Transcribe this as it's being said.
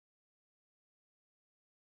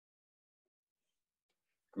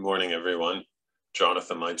Good morning, everyone.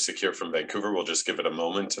 Jonathan Leipzig here from Vancouver. We'll just give it a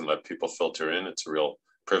moment and let people filter in. It's a real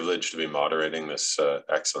privilege to be moderating this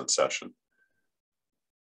excellent session.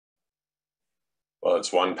 Well,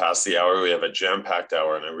 it's 1 past the hour. We have a jam-packed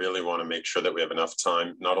hour, and I really want to make sure that we have enough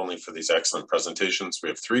time, not only for these excellent presentations. We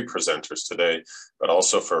have 3 presenters today, but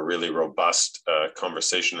also for a really robust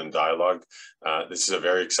conversation and dialogue. This is a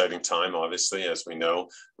very exciting time, obviously, as we know.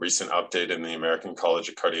 Recent update in the American College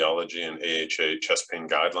of Cardiology and AHA chest pain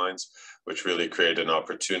guidelines, which really created an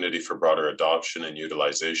opportunity for broader adoption and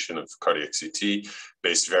utilization of cardiac CT,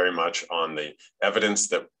 based very much on the evidence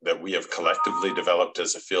that we have collectively developed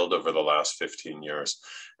as a field over the last 15 years.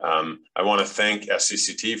 I want to thank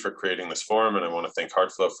SCCT for creating this forum, and I want to thank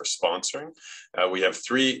HeartFlow for sponsoring. We have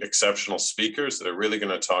 3 exceptional speakers that are really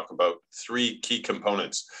going to talk about 3 key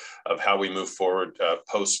components of how we move forward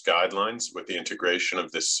post-guidelines with the integration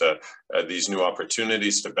of these new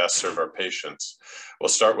opportunities to best serve our patients. We'll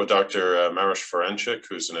start with Dr. Maros Ferencik,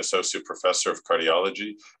 who's an associate professor of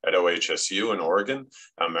cardiology at OHSU in Oregon.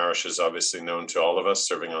 Maros is obviously known to all of us,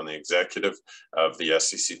 serving on the executive of the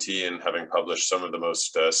SCCT and having published some of the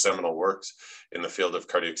most seminal works in the field of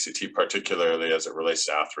cardiac CT, particularly as it relates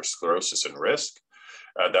to atherosclerosis and risk.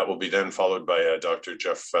 That will be then followed by Dr.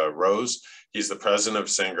 Geoffrey Rose. He's the president of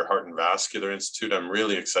Sanger Heart and Vascular Institute. I'm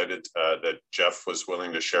really excited that Jeff was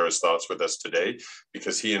willing to share his thoughts with us today,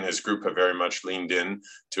 because he and his group have very much leaned in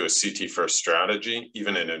to a CT-first strategy,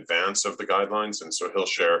 even in advance of the guidelines. And so he'll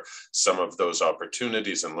share some of those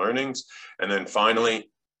opportunities and learnings. And then finally,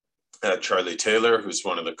 Charley Taylor, who's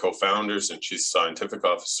one of the co-founders and chief scientific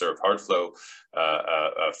officer of HeartFlow,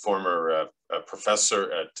 a former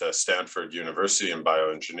professor at Stanford University in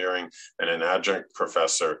bioengineering and an adjunct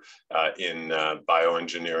professor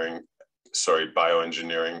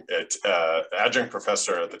adjunct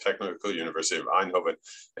professor at the Technical University of Eindhoven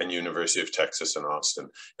and University of Texas in Austin.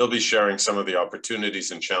 He'll be sharing some of the opportunities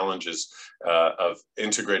and challenges of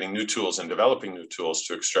integrating new tools and developing new tools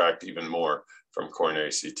to extract even more from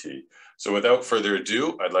coronary CT. So without further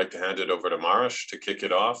ado, I'd like to hand it over to Maros to kick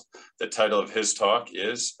it off. The title of his talk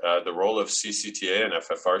is The Role of CCTA and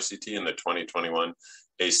FFRCT in the 2021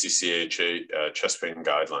 ACC/AHA Chest Pain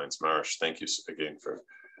Guidelines. Maros, thank you again for...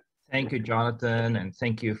 Thank you, Jonathan, and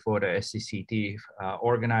thank you for the SCCT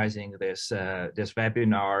organizing this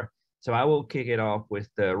webinar. So I will kick it off with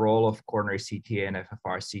the role of coronary CTA and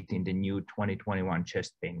FFRCT in the new 2021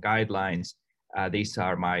 chest pain guidelines. These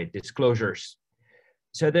are my disclosures.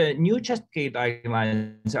 So the new chest pain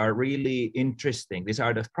guidelines are really interesting. These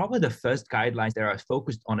are probably the first guidelines that are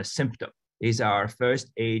focused on a symptom. These are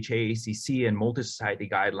first AHA, ACC, and multi-society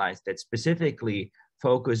guidelines that specifically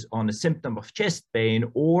focus on the symptom of chest pain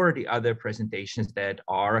or the other presentations that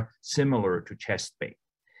are similar to chest pain.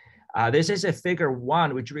 This is a figure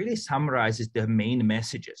 1, which really summarizes the main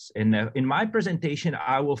messages. In my presentation,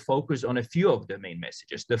 I will focus on a few of the main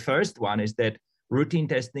messages. The first one is that routine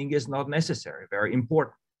testing is not necessary, very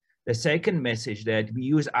important. The second message, that we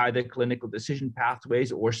use either clinical decision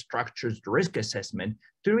pathways or structured risk assessment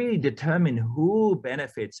to really determine who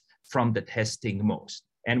benefits from the testing most.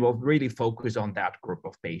 And we'll really focus on that group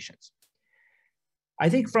of patients. I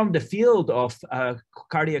think from the field of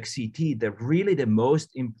cardiac CT, the most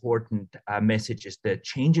important message is the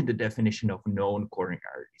change in the definition of known coronary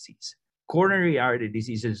artery disease. Coronary artery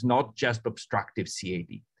disease is not just obstructive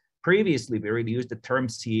CAD. Previously, we really used the term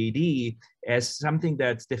CAD as something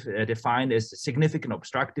that's defined as a significant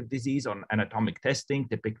obstructive disease on anatomic testing,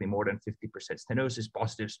 typically more than 50% stenosis,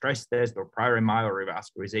 positive stress test, or prior MI or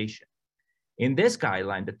revascularization. In this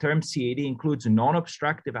guideline, the term CAD includes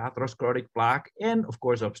non-obstructive atherosclerotic plaque and, of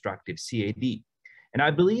course, obstructive CAD. And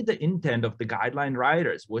I believe the intent of the guideline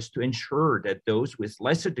writers was to ensure that those with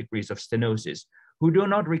lesser degrees of stenosis who do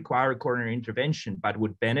not require coronary intervention but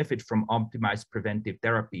would benefit from optimized preventive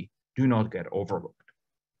therapy do not get overlooked.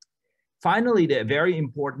 Finally, the very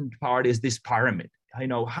important part is this pyramid.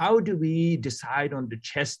 How do we decide on the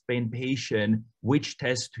chest pain patient which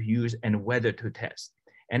test to use and whether to test?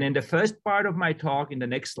 And in the first part of my talk, in the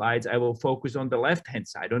next slides, I will focus on the left-hand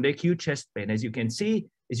side, on the acute chest pain. As you can see,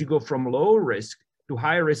 as you go from low risk to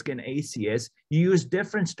high risk in ACS, you use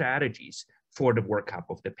different strategies for the workup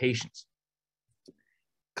of the patients.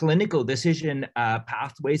 Clinical decision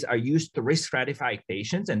pathways are used to risk stratify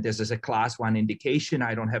patients, and this is a class 1 indication.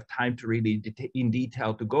 I don't have time to really in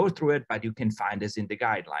detail to go through it, but you can find this in the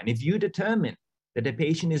guideline. If you determine that the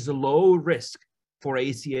patient is low risk for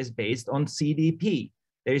ACS based on CDP,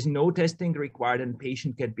 there is no testing required and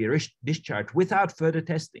patient can be discharged without further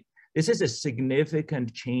testing. This is a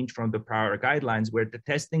significant change from the prior guidelines where the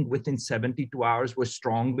testing within 72 hours was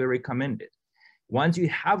strongly recommended. Once you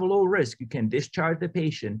have low risk, you can discharge the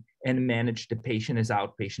patient and manage the patient as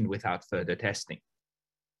outpatient without further testing.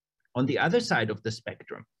 On the other side of the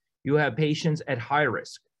spectrum, you have patients at high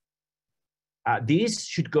risk. These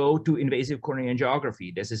should go to invasive coronary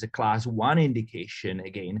angiography. This is a class 1 indication,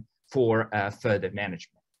 again, for further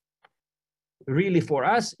management. Really, for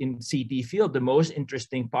us in CT field, the most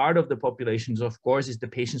interesting part of the populations, of course, is the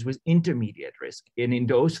patients with intermediate risk. And in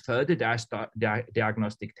those, further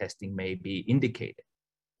diagnostic testing may be indicated.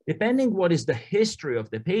 Depending what is the history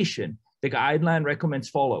of the patient, the guideline recommends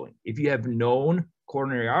following. If you have known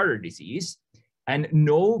coronary artery disease and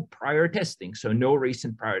no prior testing, so no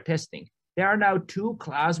recent prior testing, there are now 2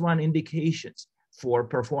 class 1 indications for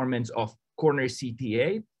performance of coronary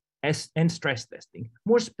CTA and stress testing.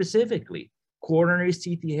 More specifically, coronary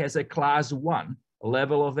CT has a class 1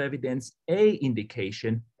 level of evidence A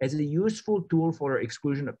indication as a useful tool for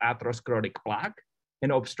exclusion of atherosclerotic plaque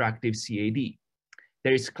and obstructive CAD.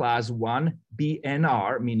 There is class 1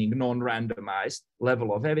 BNR, meaning non-randomized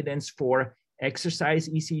level of evidence for exercise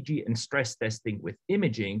ECG and stress testing with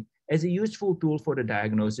imaging as a useful tool for the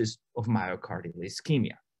diagnosis of myocardial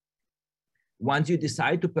ischemia. Once you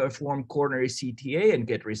decide to perform coronary CTA and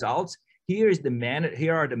get results, here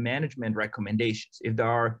are the management recommendations. If there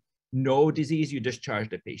are no disease, you discharge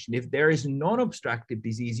the patient. If there is non-obstructive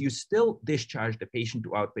disease, you still discharge the patient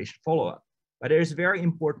to outpatient follow-up. But there's a very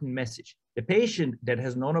important message. The patient that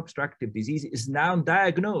has non-obstructive disease is now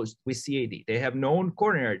diagnosed with CAD. They have known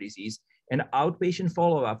coronary disease, and outpatient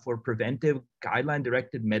follow-up for preventive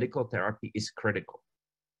guideline-directed medical therapy is critical.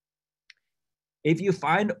 If you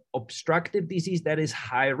find obstructive disease that is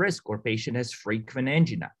high risk or patient has frequent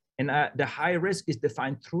angina, and the high risk is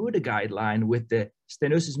defined through the guideline with the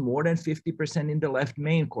stenosis more than 50% in the left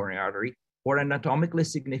main coronary artery, or anatomically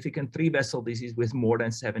significant 3-vessel disease with more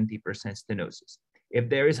than 70% stenosis. If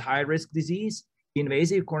there is high-risk disease,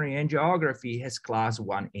 invasive coronary angiography has class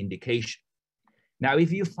 1 indication. Now,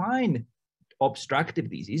 if you find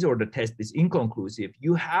obstructive disease or the test is inconclusive,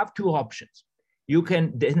 you have 2 options. You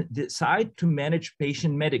can then decide to manage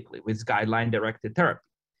patient medically with guideline-directed therapy.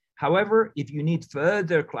 However, if you need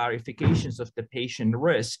further clarifications of the patient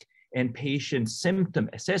risk and patient symptom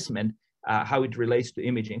assessment, how it relates to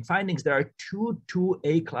imaging findings, there are 2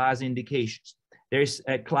 2A class indications. There's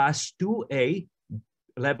a class 2A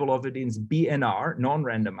level of evidence BNR,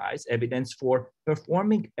 non-randomized evidence for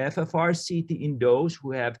performing FFRCT in those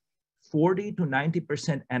who have 40 to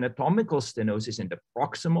 90% anatomical stenosis in the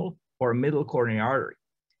proximal or middle coronary artery.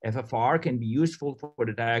 FFR can be useful for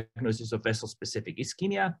the diagnosis of vessel-specific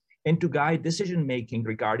ischemia and to guide decision-making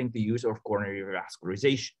regarding the use of coronary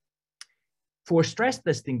revascularization. For stress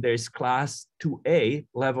testing, there is class 2A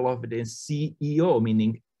level of evidence CEO,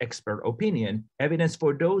 meaning expert opinion, evidence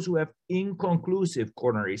for those who have inconclusive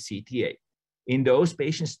coronary CTA. In those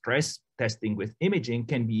patients, stress testing with imaging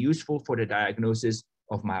can be useful for the diagnosis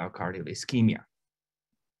of myocardial ischemia.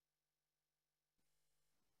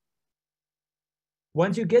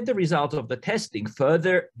 Once you get the results of the testing,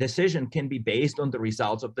 further decision can be based on the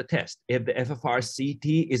results of the test. If the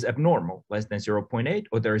FFRCT is abnormal, less than 0.8,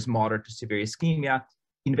 or there is moderate to severe ischemia,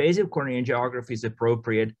 invasive coronary angiography is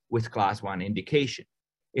appropriate with class 1 indication.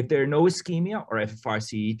 If there are no ischemia or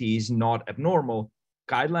FFRCT is not abnormal,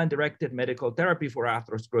 guideline-directed medical therapy for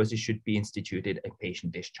atherosclerosis should be instituted and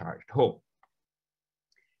patient discharged home.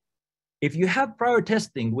 If you have prior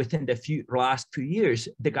testing within the last few years,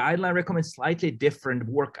 the guideline recommends slightly different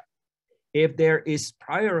workup. If there is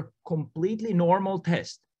prior completely normal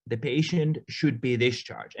test, the patient should be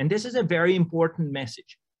discharged. And this is a very important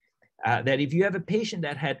message, that if you have a patient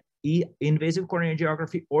that had invasive coronary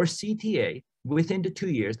angiography or CTA within the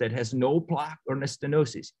 2 years that has no plaque or no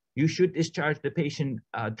stenosis, you should discharge the patient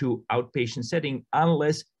to outpatient setting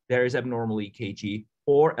unless there is abnormal EKG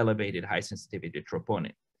or elevated high sensitivity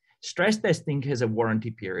troponin. Stress testing has a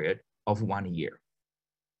warranty period of 1 year.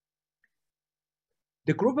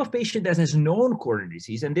 The group of patients that has known coronary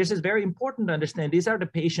disease, and this is very important to understand, these are the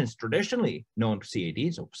patients traditionally known to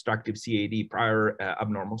CAD, so obstructive CAD prior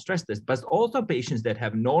abnormal stress test, but also patients that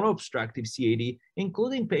have non-obstructive CAD,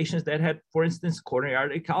 including patients that had, for instance, coronary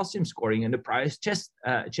artery calcium scoring in the prior chest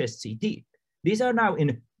CT. These are now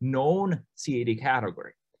in known CAD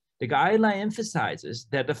category. The guideline emphasizes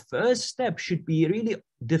that the first step should be really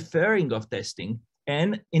deferring of testing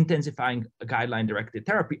and intensifying guideline-directed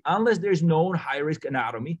therapy unless there's known high-risk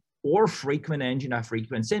anatomy or frequent angina,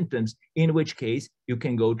 frequent symptoms, in which case you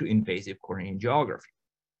can go to invasive coronary angiography.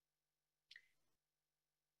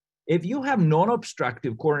 If you have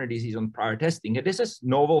non-obstructive coronary disease on prior testing, and this is a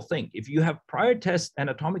novel thing, if you have prior test,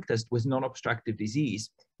 anatomic test with non-obstructive disease,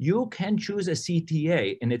 you can choose a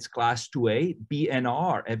CTA in its class 2A,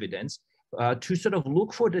 BNR evidence to sort of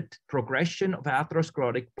look for the progression of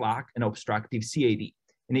atherosclerotic plaque and obstructive CAD.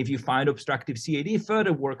 And if you find obstructive CAD,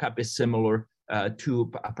 further workup is similar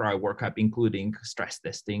to a prior workup, including stress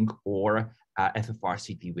testing or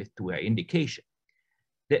FFRCT with 2A indication.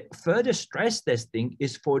 The further stress testing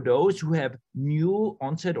is for those who have new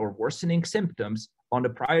onset or worsening symptoms on the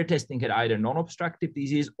prior testing had either non-obstructive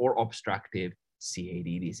disease or obstructive CAD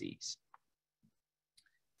disease.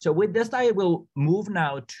 So with this, I will move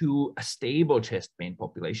now to a stable chest pain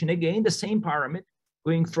population. Again, the same pyramid,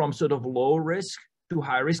 going from sort of low risk to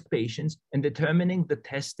high risk patients and determining the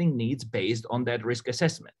testing needs based on that risk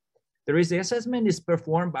assessment. The risk assessment is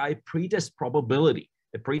performed by pretest probability.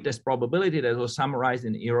 The pretest probability that was summarized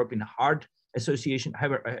in European Heart Association,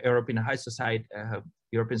 European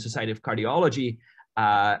Society of Cardiology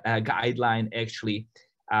guideline actually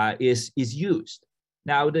is used.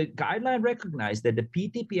 Now, the guideline recognized that the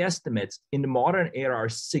PTP estimates in the modern era are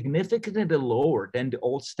significantly lower than the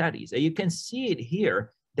old studies. And you can see it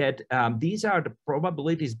here that these are the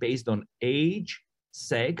probabilities based on age,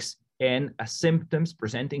 sex, and symptoms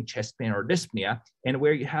presenting chest pain or dyspnea. And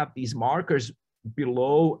where you have these markers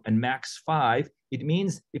below and max 5, it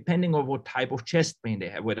means depending on what type of chest pain they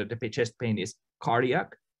have, whether the chest pain is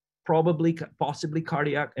cardiac, possibly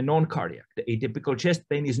cardiac, and non-cardiac. The atypical chest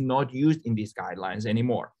pain is not used in these guidelines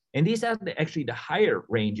anymore. And these are actually the higher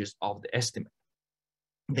ranges of the estimate.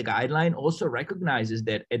 The guideline also recognizes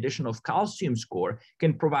that addition of calcium score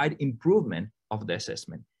can provide improvement of the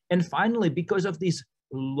assessment. And finally, because of this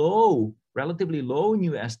relatively low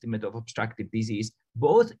new estimate of obstructive disease,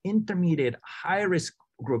 both intermediate high risk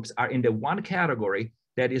groups are in the one category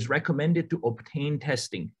that is recommended to obtain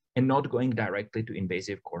testing and not going directly to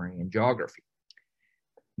invasive coronary angiography.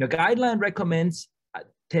 The guideline recommends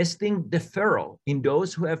testing deferral in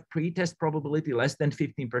those who have pretest probability less than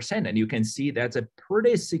 15%. And you can see that's a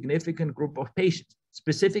pretty significant group of patients.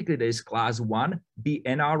 Specifically, there is class 1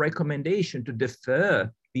 BNR recommendation to defer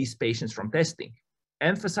these patients from testing.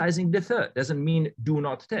 Emphasizing defer doesn't mean do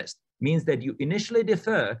not test. Means that you initially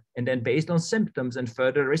defer, and then based on symptoms and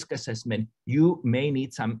further risk assessment, you may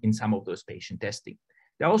need some of those patient testing.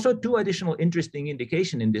 There are also two additional interesting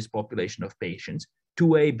indications in this population of patients,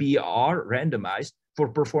 2A-BR randomized for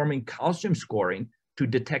performing calcium scoring to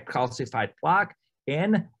detect calcified plaque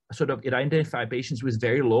and sort of identify patients with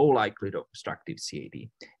very low likelihood of obstructive CAD.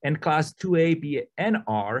 And class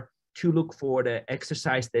 2A-BNR to look for the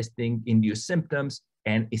exercise testing induced symptoms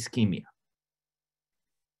and ischemia.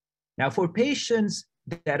 Now, for patients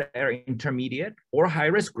that are intermediate or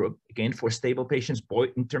high-risk group, again, for stable patients, both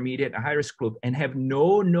intermediate and high-risk group, and have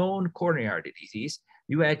no known coronary artery disease,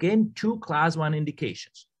 you have, again, two class 1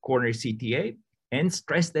 indications, coronary CTA and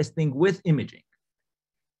stress testing with imaging.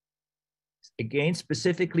 Again,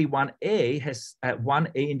 specifically 1A has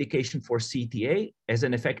 1A indication for CTA as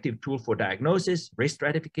an effective tool for diagnosis, risk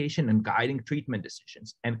stratification, and guiding treatment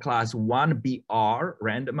decisions. And class 1BR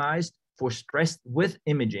randomized for stress with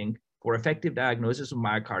imaging for effective diagnosis of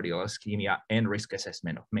myocardial ischemia and risk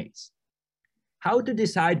assessment of MACE. How to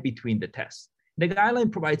decide between the tests? The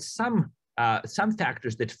guideline provides some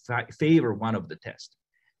factors that favor one of the tests.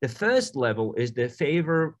 The first level is the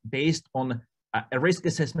favor based on a risk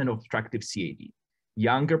assessment of obstructive CAD.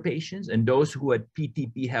 Younger patients and those who at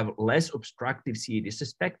PTP have less obstructive CAD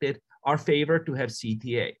suspected are favored to have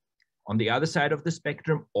CTA. On the other side of the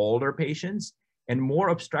spectrum, older patients and more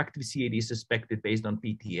obstructive CAD suspected based on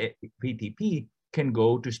PTP can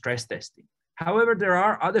go to stress testing. However, there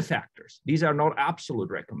are other factors. These are not absolute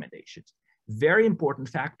recommendations. Very important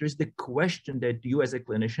factor is the question that you as a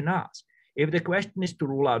clinician ask. If the question is to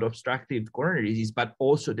rule out obstructive coronary disease, but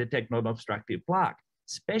also detect non-obstructive plaque,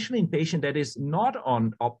 especially in patient that is not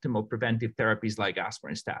on optimal preventive therapies like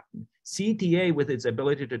aspirin statin, CTA with its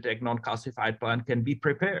ability to detect non-calcified plaque can be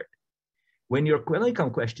prepared. When your clinical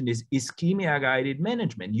question is ischemia-guided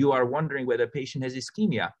management, you are wondering whether a patient has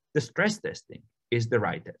ischemia, the stress testing is the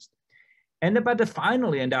right test. And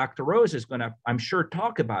finally, and Dr. Rose is going to, I'm sure,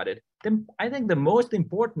 talk about it, then I think the most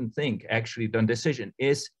important thing actually on decision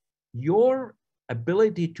is your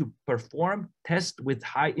ability to perform tests with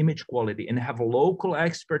high image quality and have local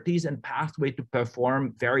expertise and pathway to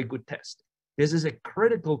perform very good tests. This is a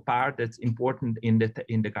critical part that's important in the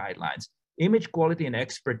guidelines. Image quality and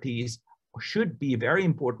expertise should be a very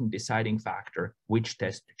important deciding factor which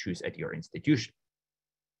test to choose at your institution.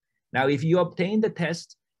 Now, if you obtain the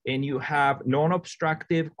test and you have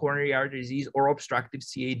non-obstructive coronary artery disease or obstructive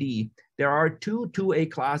CAD, there are two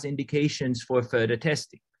 2A class indications for further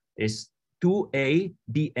testing. There's 2A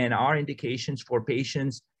DNR indications for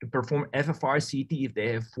patients to perform FFRCT if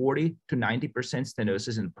they have 40 to 90%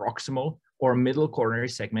 stenosis in proximal or middle coronary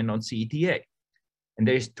segment on CTA. And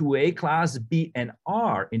there's 2A class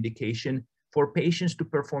BNR indication for patients to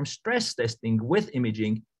perform stress testing with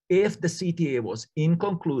imaging if the CTA was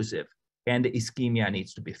inconclusive and the ischemia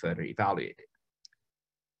needs to be further evaluated.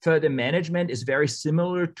 Further management is very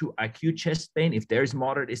similar to acute chest pain. If there is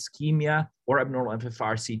moderate ischemia or abnormal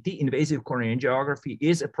FFRCT, invasive coronary angiography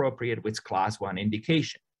is appropriate with class 1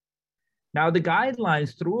 indication. Now, the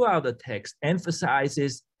guidelines throughout the text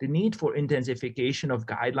emphasizes the need for intensification of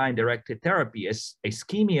guideline-directed therapy. As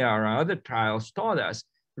ischemia or other trials taught us,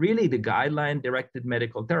 really the guideline-directed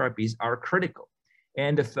medical therapies are critical.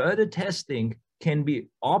 And the further testing can be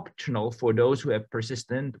optional for those who have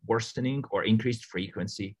persistent worsening or increased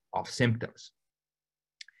frequency of symptoms.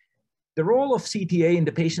 The role of CTA in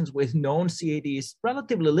the patients with known CAD is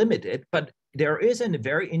relatively limited, but there is a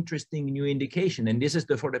very interesting new indication, and this is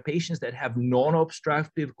for the patients that have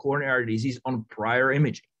non-obstructive coronary disease on prior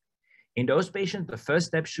imaging. In those patients, the first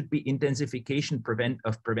step should be intensification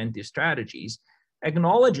of preventive strategies,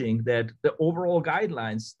 acknowledging that the overall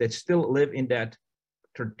guidelines that still live in that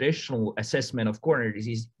traditional assessment of coronary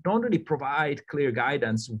disease don't really provide clear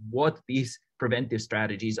guidance what these preventive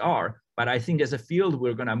strategies are. But I think as a field,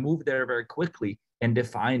 we're going to move there very quickly and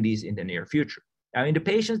define these in the near future. Now, in the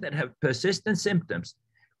patients that have persistent symptoms,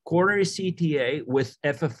 coronary CTA with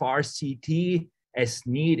FFRCT as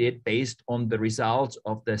needed based on the results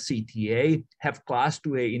of the CTA have class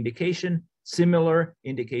 2A indication. Similar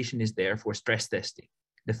indication is there for stress testing.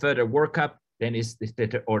 The further workup then is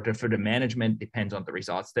the further management depends on the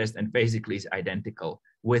results test and basically is identical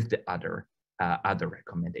with the other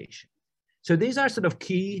recommendation. So these are sort of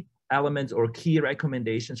key elements or key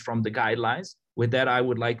recommendations from the guidelines. With that, I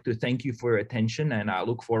would like to thank you for your attention, and I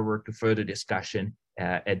look forward to further discussion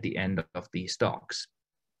at the end of these talks.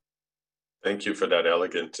 Thank you for that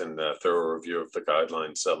elegant and thorough review of the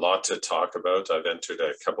guidelines. A lot to talk about. I've entered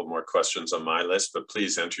a couple more questions on my list, but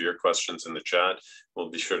please enter your questions in the chat. We'll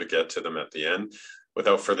be sure to get to them at the end.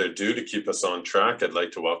 Without further ado, to keep us on track, I'd like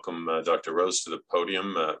to welcome Dr. Rose to the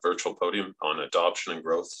podium, virtual podium on adoption and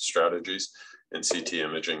growth strategies in CT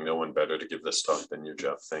imaging. No one better to give this talk than you,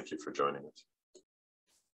 Jeff. Thank you for joining us.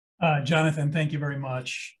 Jonathan, thank you very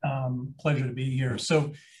much. Pleasure to be here.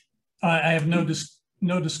 So I have no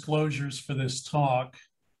disclosures for this talk.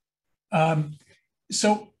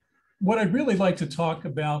 So what I'd really like to talk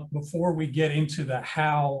about before we get into the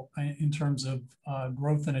how in terms of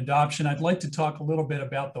growth and adoption, I'd like to talk a little bit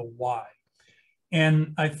about the why.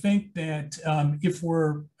 And I think that if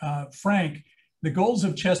we're frank, the goals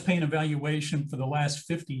of chest pain evaluation for the last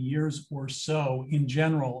 50 years or so in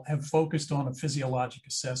general have focused on a physiologic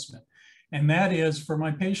assessment. And that is, for my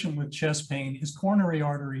patient with chest pain, is coronary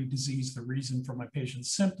artery disease the reason for my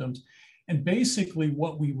patient's symptoms? And basically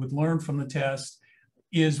what we would learn from the test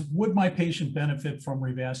is, would my patient benefit from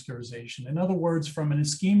revascularization? In other words, from an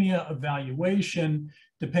ischemia evaluation,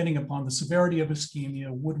 depending upon the severity of ischemia,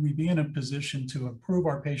 would we be in a position to improve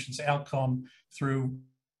our patient's outcome through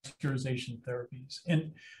revascularization therapies?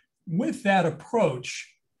 And with that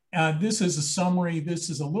approach, this is a summary. This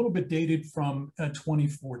is a little bit dated from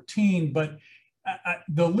 2014, but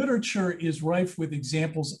the literature is rife with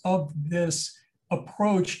examples of this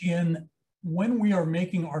approach in when we are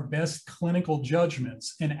making our best clinical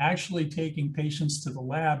judgments and actually taking patients to the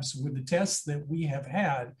labs with the tests that we have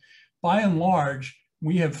had. By and large,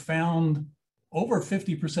 we have found over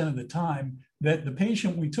 50% of the time that the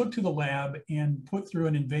patient we took to the lab and put through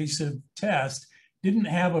an invasive test didn't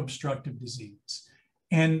have obstructive disease.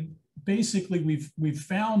 And basically, we've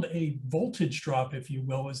found a voltage drop, if you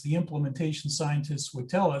will, as the implementation scientists would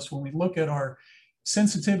tell us when we look at our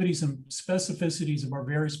sensitivities and specificities of our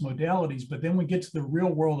various modalities, but then we get to the real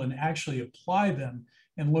world and actually apply them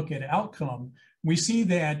and look at outcome, we see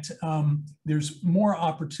that there's more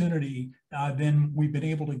opportunity than we've been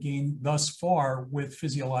able to gain thus far with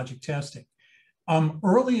physiologic testing.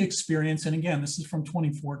 Early experience, and again, this is from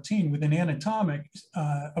 2014, with an anatomic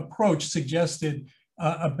approach suggested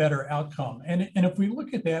a better outcome. And if we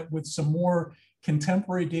look at that with some more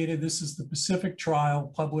contemporary data, this is the Pacific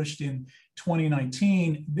trial published in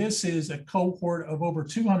 2019. This is a cohort of over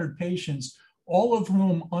 200 patients, all of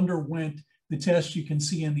whom underwent the test you can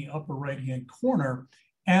see in the upper right-hand corner,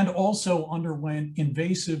 and also underwent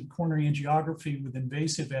invasive coronary angiography with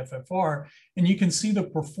invasive FFR. And you can see the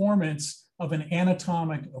performance of an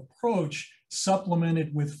anatomic approach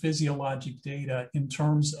supplemented with physiologic data in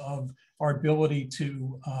terms of our ability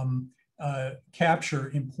to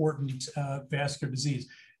capture important vascular disease.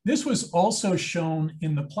 This was also shown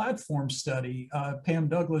in the platform study. Pam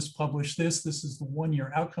Douglas published this. This is the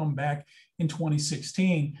one-year outcome back in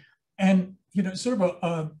 2016. And sort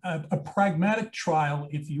of a pragmatic trial,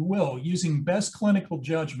 if you will, using best clinical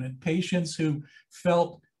judgment, patients who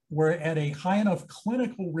felt were at a high enough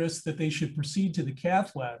clinical risk that they should proceed to the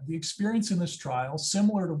cath lab. The experience in this trial,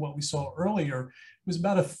 similar to what we saw earlier, was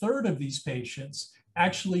about a third of these patients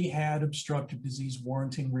actually had obstructive disease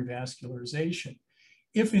warranting revascularization.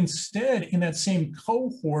 If instead, in that same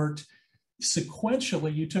cohort,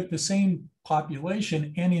 sequentially, you took the same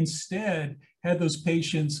population and instead had those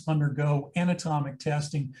patients undergo anatomic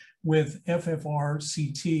testing with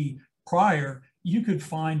FFRCT prior, you could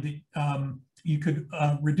find that you could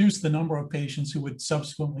reduce the number of patients who would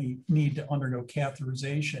subsequently need to undergo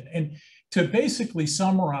catheterization. And to basically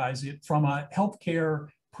summarize it from a healthcare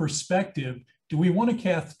perspective, do we want to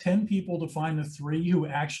cath 10 people to find the 3 who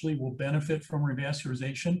actually will benefit from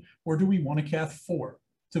revascularization, or do we want to cath 4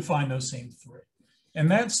 to find those same 3?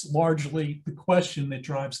 And that's largely the question that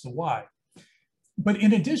drives the why. But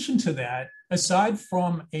in addition to that, aside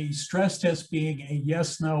from a stress test being a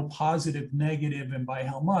yes, no, positive, negative, and by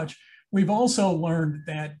how much, we've also learned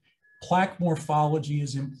that plaque morphology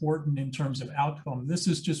is important in terms of outcome. This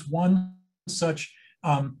is just one such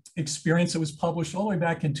experience that was published all the way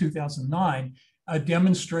back in 2009,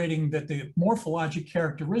 demonstrating that the morphologic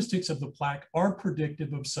characteristics of the plaque are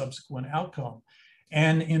predictive of subsequent outcome.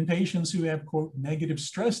 And in patients who have, quote, negative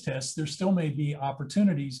stress tests, there still may be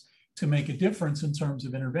opportunities to make a difference in terms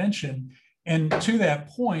of intervention. And to that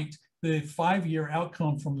point, the 5-year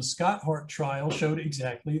outcome from the Scott Hart trial showed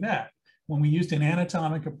exactly that. When we used an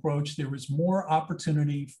anatomic approach, there was more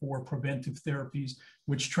opportunity for preventive therapies,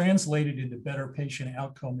 which translated into better patient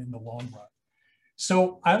outcome in the long run.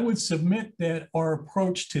 So I would submit that our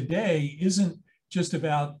approach today isn't just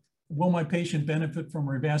about, will my patient benefit from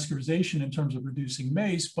revascularization in terms of reducing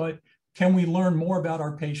MACE, but can we learn more about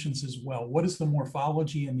our patients as well? What is the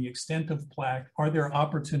morphology and the extent of plaque? Are there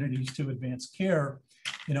opportunities to advance care,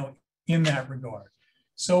 in that regard?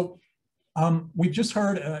 So we've just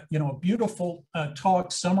heard, a beautiful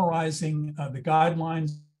talk summarizing the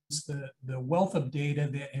guidelines, the wealth of data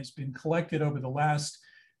that has been collected over the last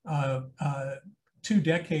 2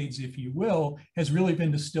 decades, if you will, has really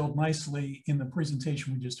been distilled nicely in the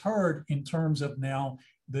presentation we just heard in terms of now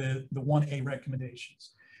the 1A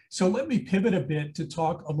recommendations. So let me pivot a bit to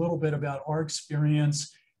talk a little bit about our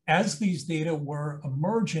experience as these data were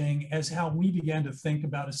emerging, as how we began to think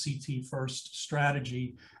about a CT first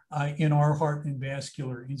strategy in our Heart and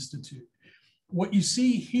Vascular Institute. What you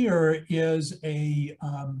see here is a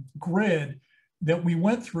grid that we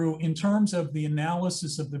went through in terms of the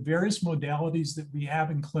analysis of the various modalities that we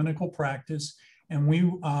have in clinical practice. And we,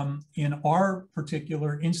 in our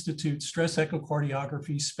particular institute, stress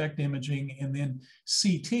echocardiography, SPECT imaging, and then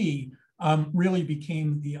CT really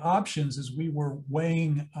became the options as we were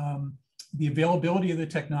weighing the availability of the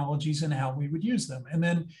technologies and how we would use them. And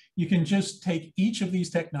then you can just take each of these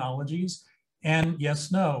technologies and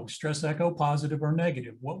yes, no, stress echo, positive or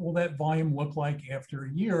negative. What will that volume look like after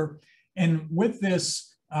a year? And with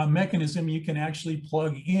this mechanism, you can actually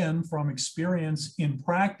plug in from experience in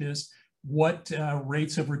practice what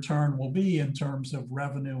rates of return will be in terms of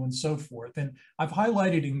revenue and so forth. And I've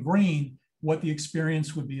highlighted in green what the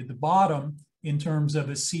experience would be at the bottom in terms of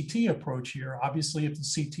a CT approach here. Obviously, if the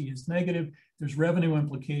CT is negative, there's revenue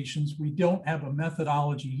implications. We don't have a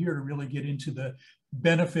methodology here to really get into the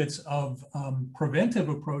benefits of preventive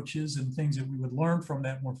approaches and things that we would learn from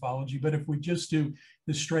that morphology. But if we just do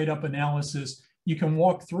the straight up analysis, you can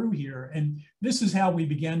walk through here. And this is how we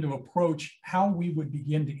began to approach how we would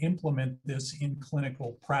begin to implement this in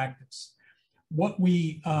clinical practice. What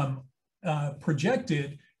we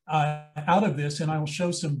projected out of this, and I will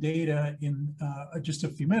show some data in just a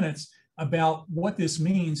few minutes about what this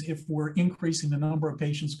means if we're increasing the number of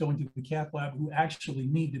patients going to the cath lab who actually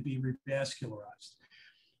need to be revascularized.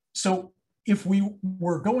 So if we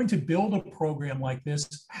were going to build a program like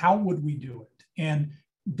this, how would we do it? And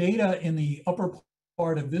data in the upper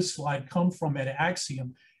part of this slide come from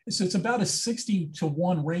Axiom. So it's about a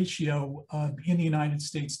 60-to-1 ratio in the United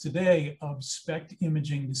States today of SPECT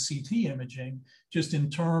imaging to CT imaging, just in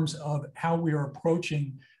terms of how we are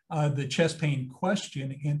approaching the chest pain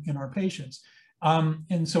question in our patients.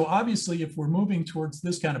 And so obviously, if we're moving towards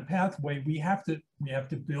this kind of pathway, we have to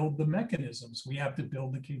build the mechanisms, we have to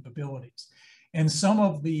build the capabilities. And some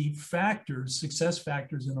of the factors, success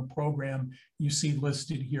factors in a program you see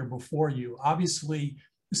listed here before you. Obviously,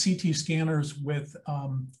 CT scanners with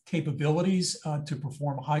capabilities to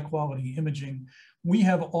perform high quality imaging. We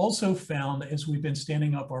have also found, as we've been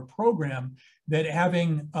standing up our program, that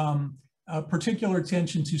having particular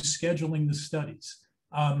attention to scheduling the studies.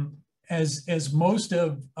 As most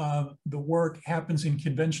of the work happens in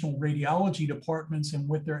conventional radiology departments and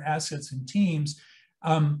with their assets and teams,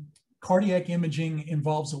 cardiac imaging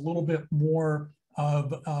involves a little bit more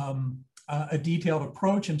of a detailed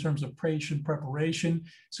approach in terms of patient preparation.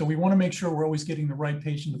 So we want to make sure we're always getting the right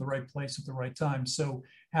patient to the right place at the right time. So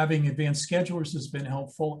having advanced schedulers has been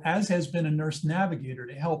helpful, as has been a nurse navigator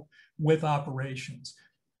to help with operations.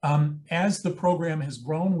 As the program has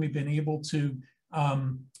grown, we've been able to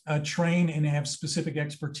train and have specific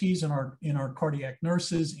expertise in our cardiac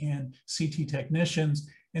nurses and CT technicians,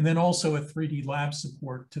 and then also a 3D lab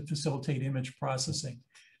support to facilitate image processing.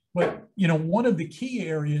 But one of the key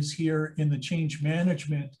areas here in the change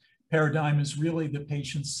management paradigm is really the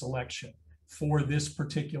patient selection for this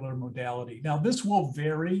particular modality. Now, this will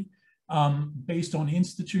vary based on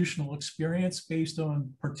institutional experience, based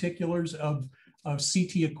on particulars of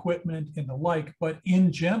CT equipment and the like, but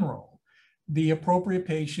in general, the appropriate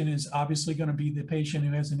patient is obviously going to be the patient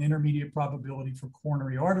who has an intermediate probability for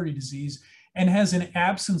coronary artery disease and has an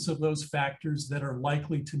absence of those factors that are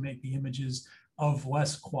likely to make the images of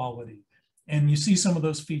less quality. And you see some of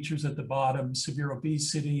those features at the bottom: severe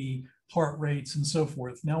obesity, heart rates, and so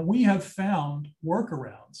forth. Now, we have found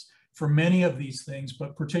workarounds for many of these things,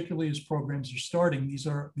 but particularly as programs are starting, these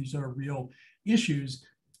are real issues.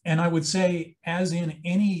 And I would say, as in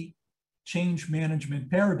any change management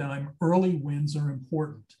paradigm, early wins are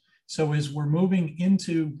important. So as we're moving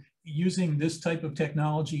into using this type of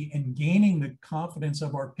technology and gaining the confidence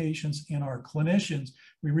of our patients and our clinicians,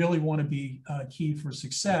 we really want to be key for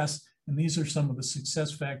success. And these are some of the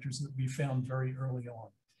success factors that we found very early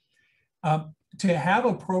on. To have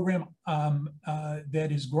a program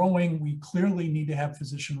that is growing, we clearly need to have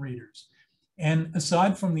physician readers. And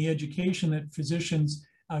aside from the education that physicians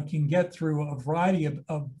can get through a variety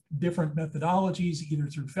of different methodologies, either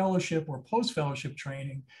through fellowship or post-fellowship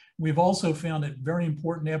training, we've also found it very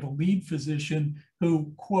important to have a lead physician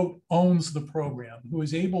who, quote, owns the program, who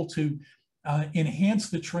is able to enhance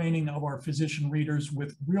the training of our physician readers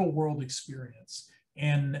with real-world experience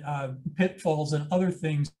and pitfalls and other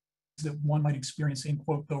things that one might experience in,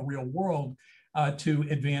 quote, the real world, to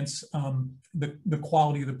advance the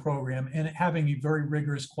quality of the program. And having a very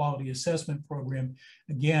rigorous quality assessment program,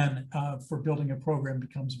 again, for building a program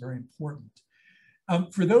becomes very important.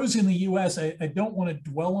 For those in the US, I don't want to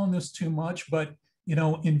dwell on this too much, but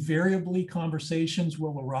invariably conversations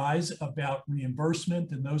will arise about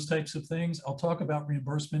reimbursement and those types of things. I'll talk about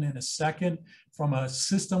reimbursement in a second from a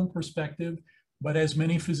system perspective. But as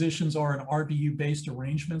many physicians are in RVU-based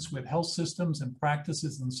arrangements with health systems and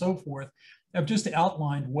practices and so forth, I've just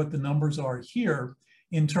outlined what the numbers are here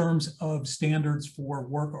in terms of standards for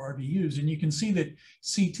work RVUs. And you can see that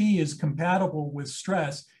CT is compatible with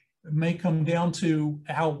stress. It may come down to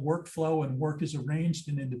how workflow and work is arranged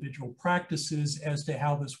in individual practices as to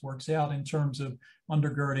how this works out in terms of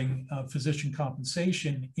undergirding physician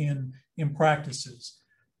compensation in practices.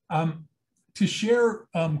 To share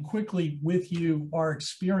quickly with you our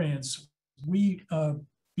experience, we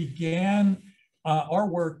began our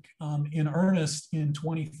work in earnest in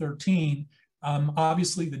 2013.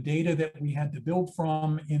 Obviously, the data that we had to build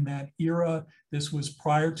from in that era, this was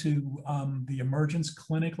prior to the emergence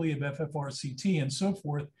clinically of FFRCT and so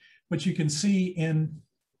forth. But you can see in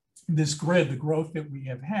this grid the growth that we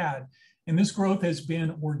have had. And this growth has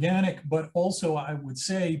been organic, but also, I would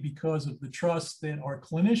say, because of the trust that our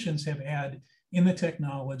clinicians have had in the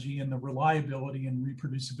technology and the reliability and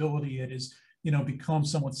reproducibility, it has become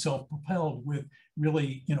somewhat self-propelled with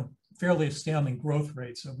really fairly astounding growth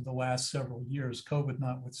rates over the last several years, COVID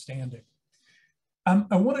notwithstanding.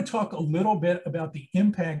 I want to talk a little bit about the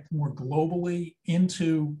impact more globally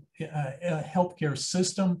into a healthcare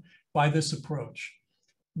system by this approach.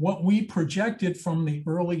 What we projected from the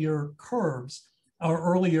earlier curves, our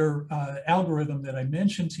earlier algorithm that I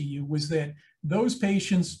mentioned to you, was that those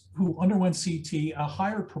patients who underwent CT, a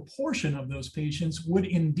higher proportion of those patients would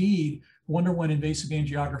indeed, who underwent invasive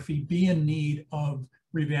angiography, be in need of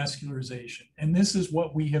revascularization. And this is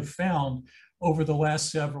what we have found over the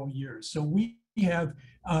last several years. So we have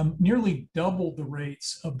nearly doubled the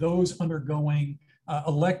rates of those undergoing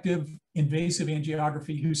elective invasive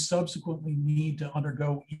angiography who subsequently need to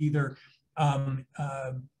undergo either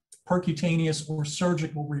percutaneous or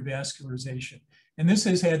surgical revascularization. And this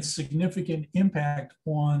has had significant impact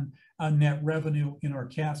on net revenue in our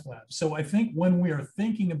cath lab. So I think when we are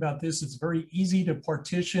thinking about this, it's very easy to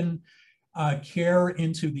partition care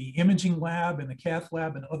into the imaging lab and the cath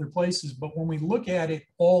lab and other places. But when we look at it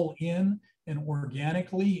all in and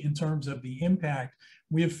organically in terms of the impact,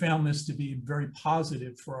 we have found this to be very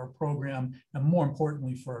positive for our program and more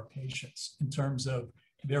importantly for our patients in terms of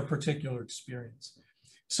their particular experience.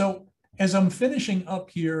 So as I'm finishing up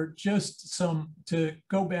here, just to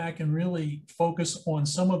go back and really focus on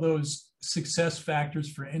some of those success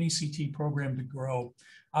factors for any CT program to grow.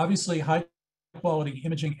 Obviously, high quality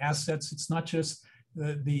imaging assets. It's not just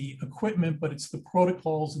the equipment, but it's the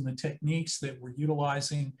protocols and the techniques that we're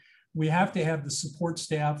utilizing. We have to have the support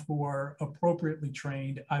staff who are appropriately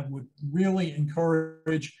trained. I would really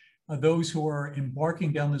encourage those who are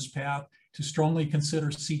embarking down this path to strongly consider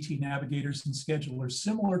CT navigators and schedulers,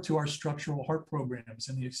 similar to our structural heart programs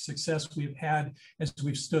and the success we've had as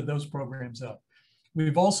we've stood those programs up.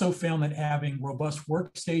 We've also found that having robust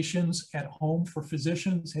workstations at home for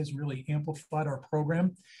physicians has really amplified our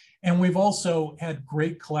program. And we've also had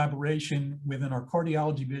great collaboration within our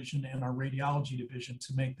cardiology division and our radiology division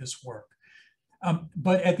to make this work.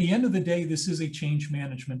 But at the end of the day, this is a change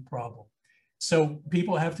management problem. So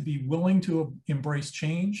people have to be willing to embrace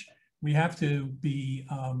change. We have to be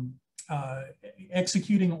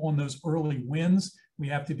executing on those early wins. We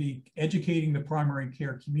have to be educating the primary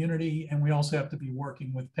care community, and we also have to be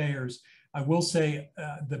working with payers. I will say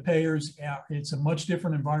the payers, it's a much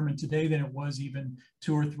different environment today than it was even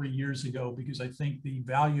 2 or 3 years ago, because I think the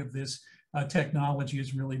value of this technology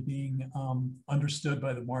is really being understood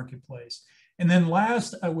by the marketplace. And then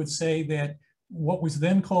last, I would say that what was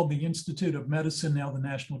then called the Institute of Medicine, now the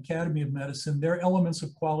National Academy of Medicine, their elements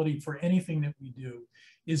of quality for anything that we do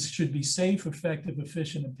should be safe, effective,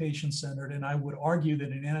 efficient, and patient-centered. And I would argue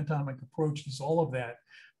that an anatomic approach is all of that.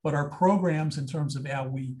 But our programs, in terms of how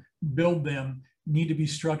we build them, need to be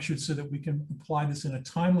structured so that we can apply this in a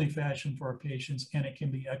timely fashion for our patients, and it can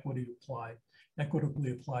be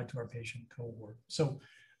equitably applied to our patient cohort. So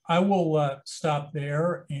I will stop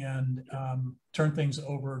there and turn things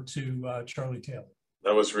over to Charley Taylor.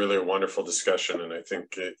 That was really a wonderful discussion, and I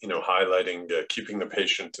think highlighting keeping the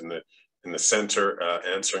patient in the center,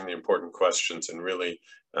 answering the important questions, and really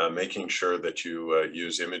making sure that you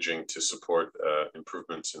use imaging to support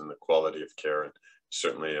improvements in the quality of care, and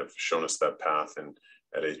certainly have shown us that path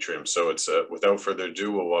at Atrium. So it's without further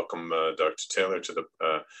ado, we'll welcome Dr. Taylor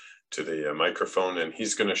to the microphone, and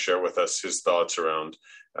he's going to share with us his thoughts around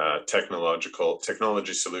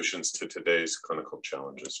technology solutions to today's clinical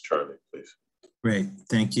challenges. Charley, please. Great,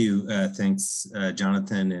 thank you. Thanks,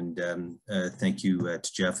 Jonathan, and thank you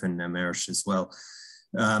to Jeff and Maros as well.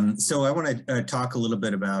 So I want to talk a little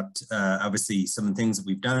bit about obviously some of the things that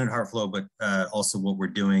we've done at HeartFlow, but also what we're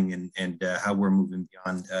doing and how we're moving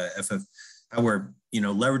beyond how we're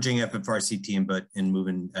leveraging FFRCT and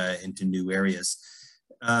moving into new areas.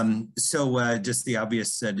 So just the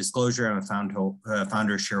obvious disclosure, I'm a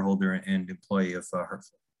founder, shareholder, and employee of HeartFlow.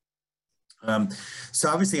 So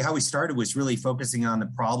obviously how we started was really focusing on the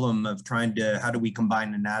problem of how do we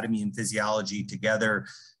combine anatomy and physiology together,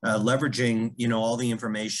 leveraging, all the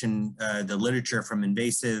information, the literature from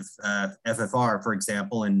invasive FFR, for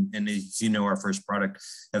example, and as our first product,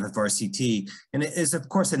 FFRCT. And it is, of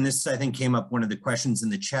course, and this I think came up one of the questions in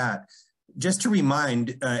the chat, just to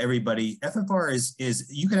remind everybody, FFR is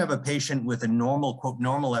you can have a patient with a normal, quote,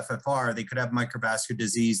 normal FFR. They could have microvascular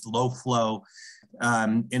disease, low flow,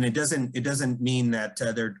 and it doesn't mean that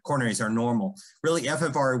their coronaries are normal. Really,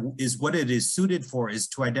 FFR is what it is suited for, is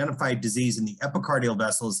to identify disease in the epicardial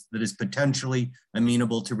vessels that is potentially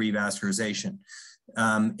amenable to revascularization.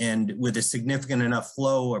 And with a significant enough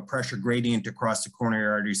flow or pressure gradient across the coronary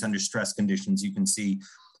arteries under stress conditions, you can see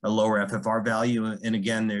a lower FFR value. And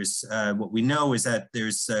again, there's what we know is that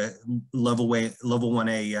there's level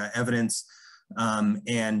 1A evidence.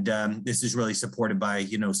 This is really supported by,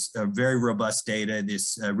 very robust data.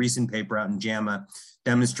 This recent paper out in JAMA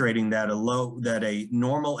demonstrating that a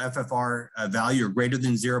normal FFR value or greater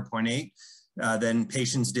than 0.8, then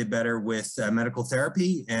patients did better with medical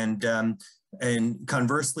therapy. And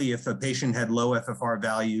conversely, if a patient had low FFR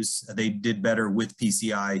values, they did better with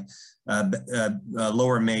PCI,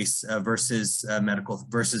 lower MACE versus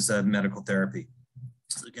medical therapy.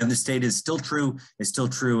 So again, this data is still true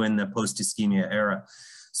in the post-ischemia era.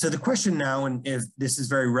 So the question now, and if this is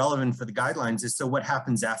very relevant for the guidelines, is so what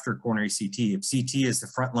happens after coronary CT? If CT is the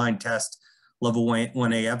frontline test, level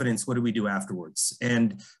 1A evidence, what do we do afterwards?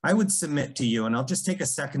 And I would submit to you, and I'll just take a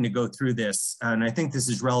second to go through this, and I think this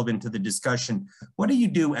is relevant to the discussion. What do you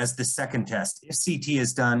do as the second test? If CT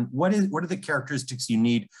is done, what are the characteristics you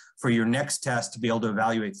need for your next test to be able to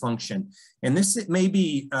evaluate function? And this may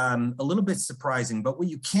be a little bit surprising, but what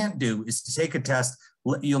you can't do is to take a test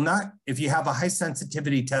if you have a high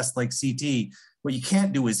sensitivity test like CT, what you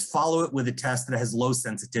can't do is follow it with a test that has low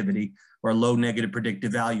sensitivity or low negative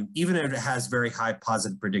predictive value, even if it has very high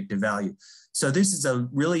positive predictive value. So this is a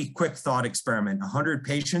really quick thought experiment. 100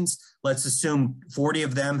 patients, let's assume 40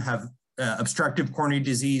 of them have obstructive coronary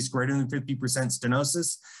disease greater than 50%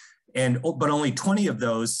 stenosis, but only 20 of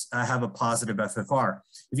those have a positive FFR.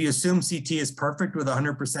 If you assume CT is perfect with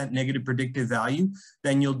 100% negative predictive value,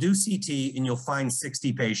 then you'll do CT and you'll find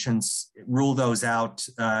 60 patients, rule those out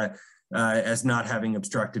as not having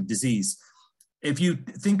obstructive disease. If you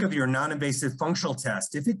think of your non-invasive functional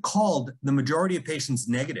test, if it called the majority of patients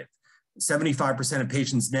negative, 75% of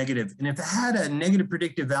patients negative, and if it had a negative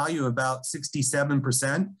predictive value of about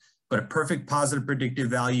 67%, but a perfect positive predictive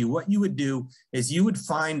value, what you would do is you would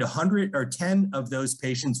find 100 or 10 of those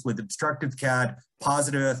patients with obstructive CAD,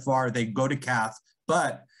 positive FFR, they go to cath,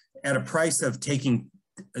 but at a price of taking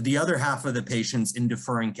the other half of the patients in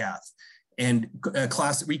deferring cath and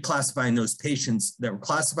reclassifying those patients that were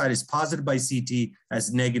classified as positive by CT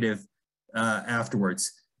as negative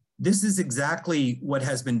afterwards. This is exactly what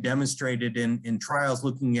has been demonstrated in trials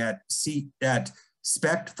looking at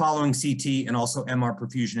SPECT following CT and also MR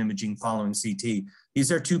perfusion imaging following CT.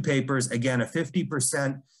 These are two papers, again, a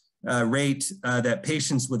 50% rate that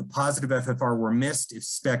patients with positive FFR were missed if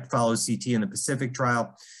SPECT follows CT in the Pacific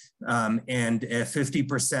trial, and a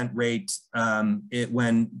 50% rate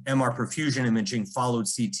when MR perfusion imaging followed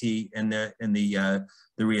CT in the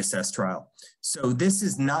reassess trial. So this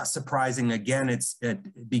is not surprising. Again, it's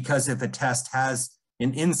because if a test has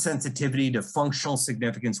an insensitivity to functional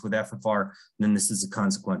significance with FFR, then this is a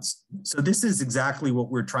consequence. So this is exactly what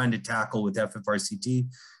we're trying to tackle with FFRCT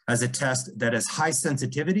as a test that has high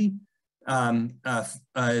sensitivity for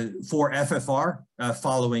FFR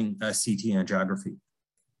following CT angiography.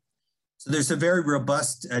 So there's a very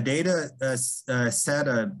robust data set,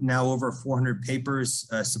 now over 400 papers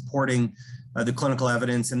supporting the clinical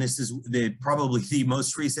evidence. And this is probably the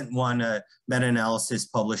most recent one, meta-analysis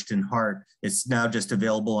published in Heart. It's now just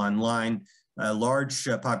available online. A large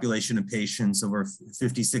population of patients, over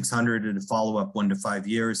 5,600 at a follow-up 1 to 5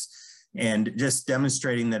 years, and just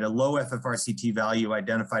demonstrating that a low FFRCT value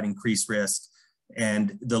identified increased risk,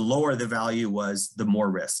 and the lower the value was, the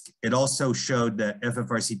more risk. It also showed that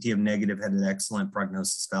FFRCT of negative had an excellent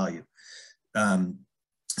prognosis value.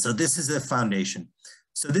 So this is the foundation.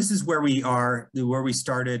 So this is where we are, where we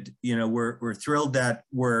started. You know, we're thrilled that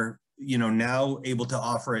we're, you know, now able to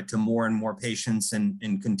offer it to more and more patients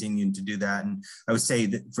and continuing to do that. And I would say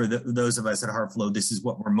that for those of us at HeartFlow, this is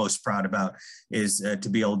what we're most proud about, is to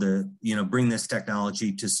be able to, you know, bring this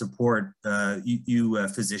technology to support you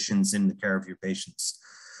physicians in the care of your patients.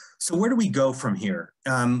 So where do we go from here?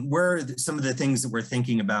 Where are some of the things that we're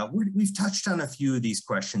thinking about? We've touched on a few of these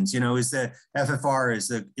questions. You know, is the FFR, is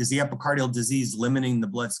the epicardial disease limiting the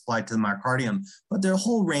blood supply to the myocardium? But there are a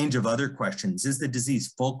whole range of other questions. Is the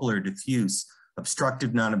disease focal or diffuse,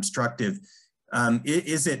 obstructive, non-obstructive?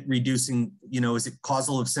 Is it reducing, you know, is it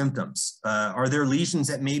causal of symptoms? Are there lesions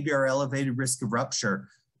that maybe are elevated risk of rupture?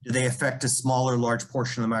 Do they affect a small or large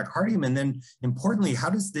portion of the myocardium? And then importantly, how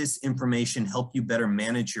does this information help you better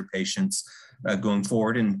manage your patients going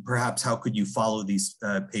forward? And perhaps how could you follow these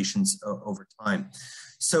patients over time?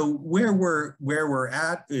 So where we're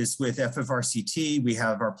at is with FFRCT. We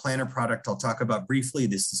have our planner product I'll talk about briefly.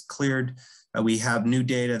 This is cleared. We have new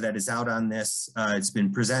data that is out on this. It's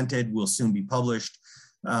been presented, will soon be published.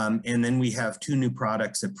 And then we have two new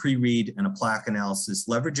products, a pre-read and a plaque analysis,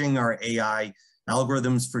 leveraging our AI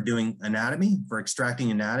algorithms for doing anatomy, for extracting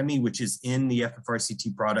anatomy, which is in the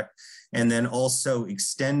FFRCT product, and then also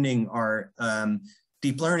extending our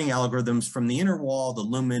deep learning algorithms from the inner wall, the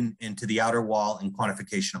lumen, into the outer wall, and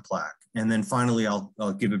quantification of plaque. And then finally, I'll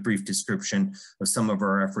give a brief description of some of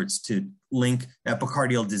our efforts to link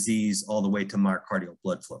epicardial disease all the way to myocardial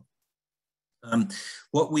blood flow.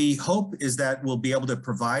 What we hope is that we'll be able to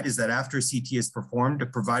provide is that after CT is performed, to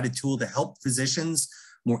provide a tool to help physicians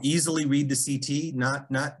more easily read the CT,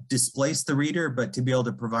 not displace the reader, but to be able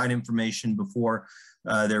to provide information before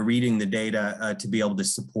they're reading the data to be able to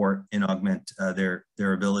support and augment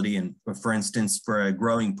their ability. And for instance, for a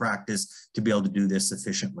growing practice, to be able to do this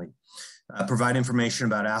efficiently. Provide information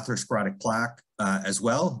about atherosclerotic plaque as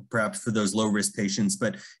well, perhaps for those low risk patients.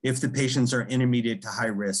 But if the patients are intermediate to high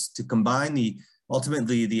risk, to combine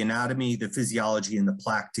ultimately the anatomy, the physiology, and the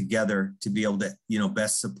plaque together to be able to, you know,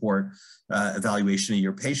 best support evaluation of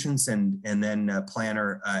your patients, and then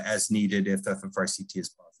planner as needed if FFRCT is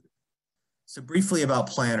positive. So briefly about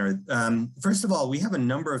planner. First of all, we have a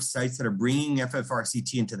number of sites that are bringing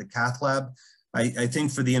FFRCT into the cath lab. I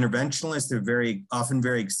think for the interventionalists, they're often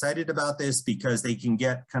very excited about this because they can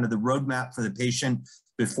get kind of the roadmap for the patient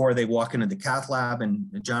before they walk into the cath lab. And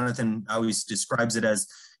Jonathan always describes it as,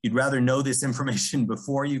 you'd rather know this information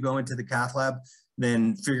before you go into the cath lab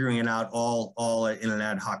than figuring it out all in an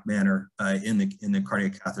ad hoc manner in the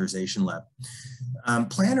cardiac catheterization lab.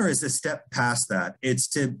 Planner is a step past that. It's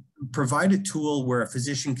to provide a tool where a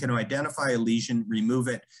physician can identify a lesion, remove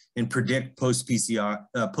it, and predict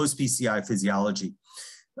post-PCI physiology.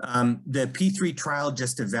 The P3 trial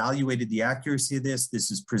just evaluated the accuracy of this.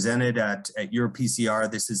 This is presented at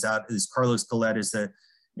EuroPCR. This is Carlos Colette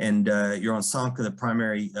and Jeroen Sonk are the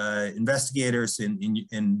primary investigators,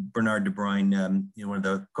 and Bernard de Bruyn, one of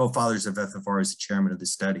the co-fathers of FFR, is the chairman of the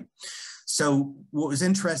study. So what was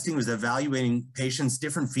interesting was evaluating patients'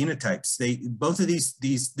 different phenotypes. Both of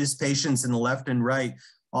these patients in the left and right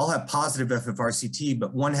all have positive FFRCT,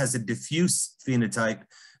 but one has a diffuse phenotype,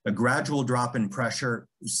 a gradual drop in pressure,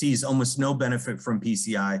 sees almost no benefit from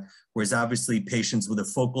PCI, whereas obviously patients with a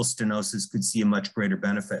focal stenosis could see a much greater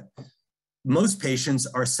benefit. Most patients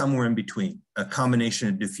are somewhere in between, a combination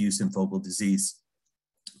of diffuse and focal disease.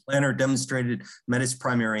 Planner met its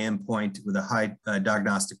primary endpoint with a high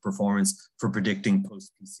diagnostic performance for predicting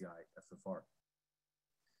post-PCI FFR.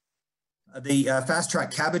 The Fast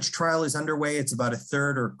Track CABBAGE trial is underway. It's about a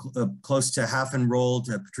third or close to half enrolled.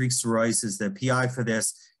 Patrick Sorois is the PI for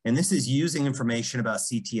this. And this is using information about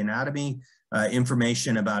CT anatomy,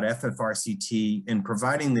 information about FFRCT, and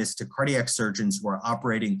providing this to cardiac surgeons who are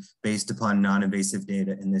operating based upon non-invasive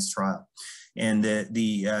data in this trial. And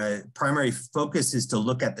the primary focus is to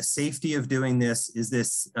look at the safety of doing this.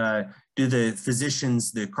 Do the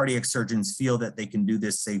physicians, the cardiac surgeons, feel that they can do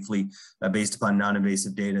this safely based upon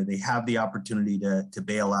non-invasive data? They have the opportunity to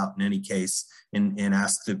bail out in any case and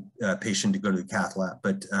ask the patient to go to the cath lab.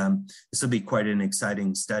 But this will be quite an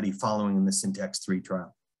exciting study following in the Syntax-3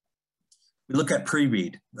 trial. We look at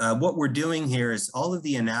pre-read. What we're doing here is all of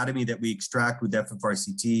the anatomy that we extract with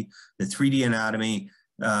FFRCT, the 3D anatomy,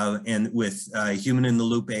 and with human in the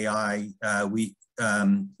loop AI, we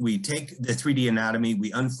take the 3D anatomy,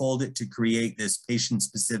 we unfold it to create this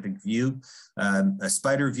patient-specific view, a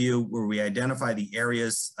spider view where we identify the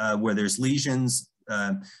areas where there's lesions,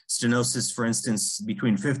 stenosis, for instance,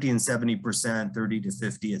 between 50 and 70%, 30 to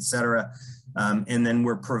 50, et cetera. And then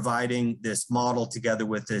we're providing this model together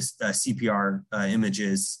with this CPR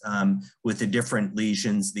images with the different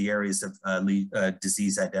lesions, the areas of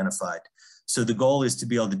disease identified. So the goal is to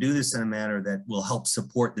be able to do this in a manner that will help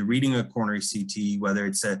support the reading of coronary CT, whether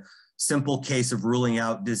it's a simple case of ruling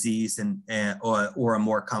out disease or a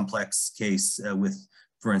more complex case with,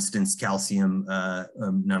 for instance, calcium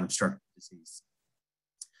non-obstructive disease.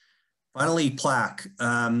 Finally, plaque.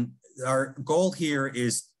 Our goal here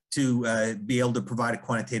is to be able to provide a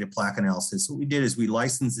quantitative plaque analysis. What we did is we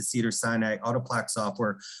licensed the Cedars-Sinai AutoPlaque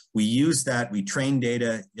software. We used that, we trained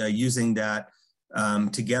data using that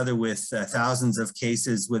together with thousands of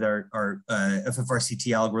cases with our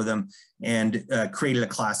FFRCT algorithm, and created a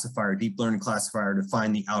classifier, deep learning classifier, to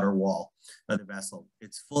find the outer wall of the vessel.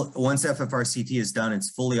 It's full, once FFRCT is done, it's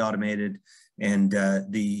fully automated, and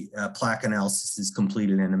the plaque analysis is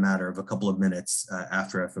completed in a matter of a couple of minutes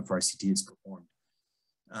after FFRCT is performed.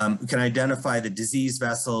 We can identify the diseased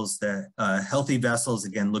vessels, the healthy vessels,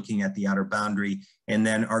 again, looking at the outer boundary. And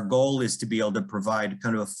then our goal is to be able to provide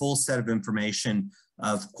kind of a full set of information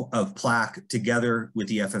of plaque together with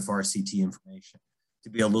the FFRCT information, to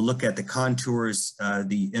be able to look at the contours,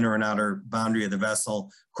 the inner and outer boundary of the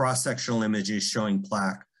vessel, cross-sectional images showing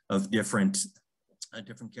plaque of different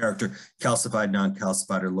character, calcified,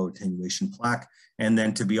 non-calcified, or low attenuation plaque, and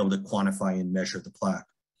then to be able to quantify and measure the plaque.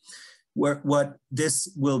 What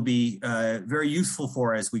this will be very useful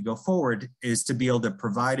for as we go forward is to be able to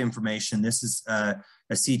provide information. This is a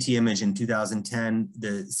CT image in 2010,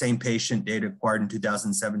 the same patient, data acquired in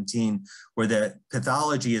 2017, where the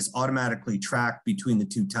pathology is automatically tracked between the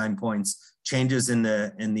two time points. Changes in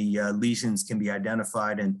the lesions can be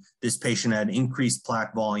identified, and this patient had increased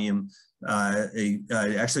plaque volume,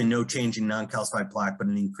 actually no change in non-calcified plaque, but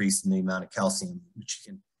an increase in the amount of calcium, which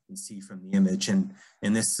you can see from the image. And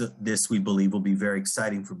this we believe will be very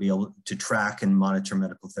exciting for being able to track and monitor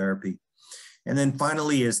medical therapy. And then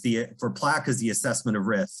finally for plaque is the assessment of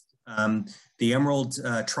risk. The Emerald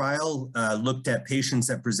trial looked at patients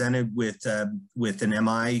that presented with an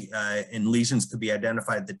MI, and lesions could be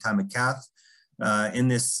identified at the time of cath. In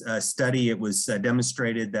this study, it was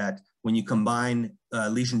demonstrated that when you combine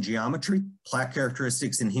lesion geometry, plaque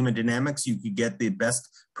characteristics, and hemodynamics, you could get the best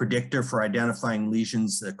predictor for identifying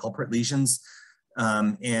lesions, culprit lesions.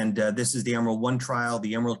 This is the Emerald 1 trial.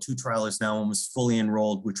 The Emerald 2 trial is now almost fully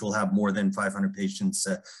enrolled, which will have more than 500 patients.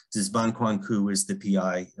 This is Ban Kuang-Ku is the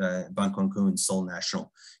PI, Ban Kuang-Ku in Seoul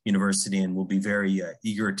National University, and we'll be very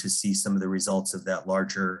eager to see some of the results of that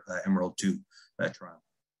larger Emerald 2 trial.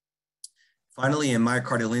 Finally, in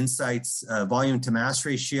myocardial insights, volume to mass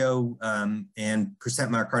ratio and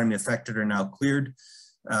percent myocardium affected are now cleared.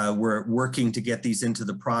 We're working to get these into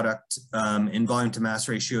the product. In volume to mass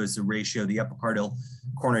ratio is the ratio of the epicardial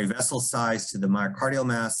coronary vessel size to the myocardial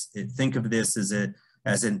mass. Think of this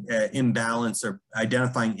as an imbalance or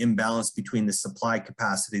identifying imbalance between the supply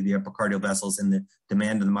capacity of the epicardial vessels and the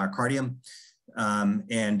demand of the myocardium.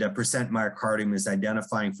 Percent myocardium is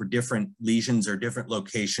identifying for different lesions or different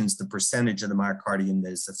locations the percentage of the myocardium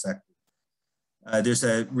that is affected. There's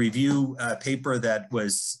a review paper that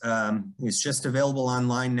is just available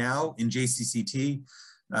online now in JCCT.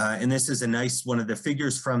 And this is a nice one of the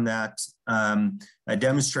figures from that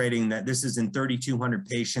demonstrating that this is in 3,200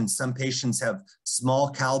 patients. Some patients have small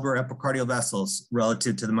caliber epicardial vessels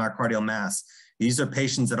relative to the myocardial mass. These are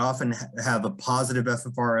patients that often have a positive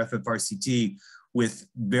FFR, FFRCT with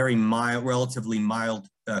very mild, relatively mild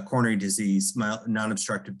coronary disease,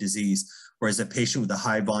 non-obstructive disease, whereas a patient with a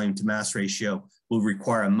high volume to mass ratio will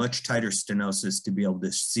require a much tighter stenosis to be able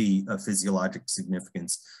to see a physiologic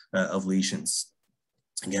significance of lesions.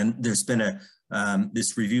 Again, there's been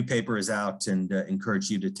this review paper is out, and encourage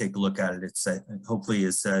you to take a look at it. It's hopefully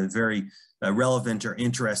is very relevant or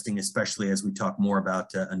interesting, especially as we talk more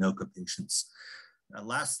about ANOCA patients.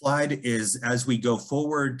 Last slide is as we go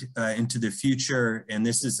forward into the future, and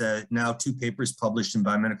this is now 2 papers published in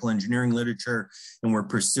biomedical engineering literature, and we're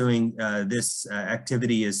pursuing this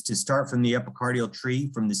activity is to start from the epicardial tree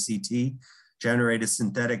from the CT, generate a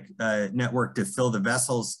synthetic network to fill the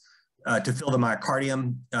vessels, to fill the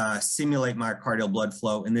myocardium, simulate myocardial blood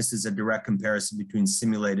flow, and this is a direct comparison between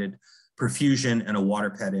simulated perfusion and a water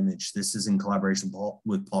pad image. This is in collaboration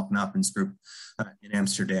with Paul Knoppen's group in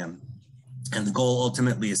Amsterdam. And the goal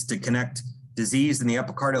ultimately is to connect disease in the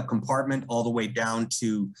epicardial compartment all the way down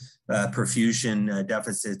to perfusion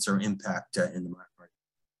deficits or impact in the myocardium.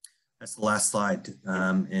 That's the last slide,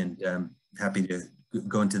 and happy to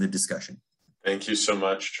go into the discussion. Thank you so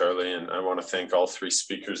much, Charlie. And I want to thank all 3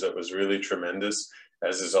 speakers. That was really tremendous.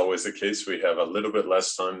 As is always the case, we have a little bit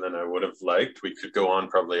less time than I would have liked. We could go on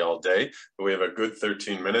probably all day, but we have a good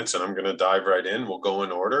 13 minutes, and I'm going to dive right in. We'll go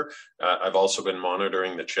in order. I've also been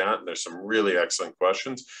monitoring the chat. There's some really excellent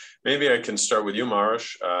questions. Maybe I can start with you,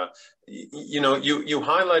 Maros. You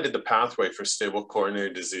highlighted the pathway for stable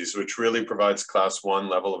coronary disease, which really provides class 1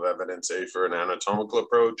 level of evidence A for an anatomical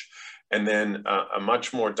approach, and then a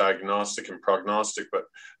much more diagnostic and prognostic,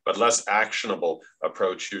 but less actionable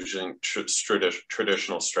approach using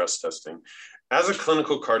traditional stress testing. As a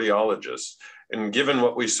clinical cardiologist, and given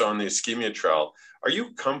what we saw in the ischemia trial, are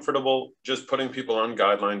you comfortable just putting people on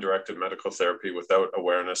guideline-directed medical therapy without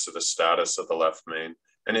awareness of the status of the left main?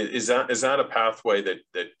 And is that a pathway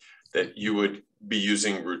that you would be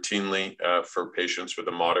using routinely for patients with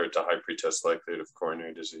a moderate to high pretest likelihood of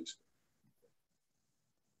coronary disease?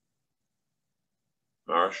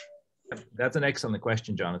 Maros? That's an excellent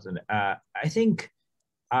question, Jonathan. I think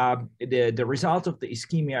the results of the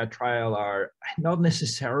ischemia trial are not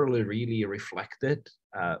necessarily really reflected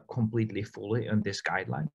completely fully on this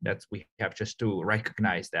guideline. We have just to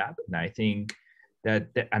recognize that. And I think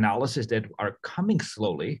that the analysis that are coming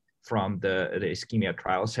slowly from the ischemia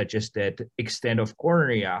trial suggest that extent of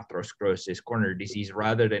coronary atherosclerosis, coronary disease,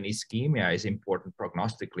 rather than ischemia is important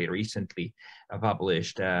prognostically. Recently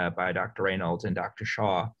published by Dr. Reynolds and Dr.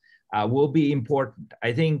 Shaw will be important.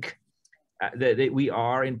 I think that we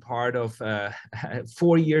are in part of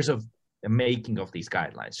 4 years of the making of these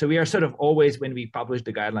guidelines. So we are sort of always, when we publish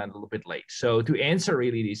the guideline, a little bit late. So to answer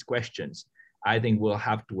really these questions, I think we'll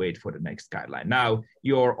have to wait for the next guideline. Now,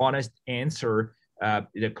 your honest answer,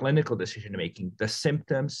 the clinical decision-making, the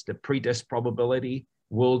symptoms, the pretest probability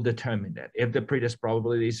will determine that. If the pretest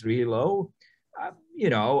probability is really low,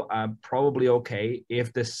 probably okay.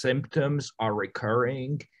 If the symptoms are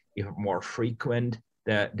recurring, if more frequent,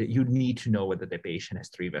 that you need to know whether the patient has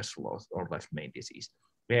 3 vessel or left main disease.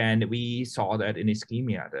 And we saw that in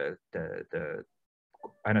ischemia, the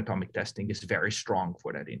anatomic testing is very strong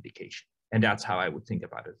for that indication. And that's how I would think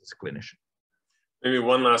about it as a clinician. Maybe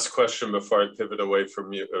one last question before I pivot away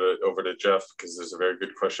from you over to Jeff, because there's a very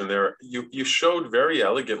good question there. You showed very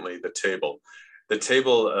elegantly the table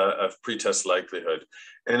of pretest likelihood.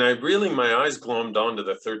 And my eyes glommed onto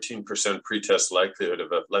the 13% pretest likelihood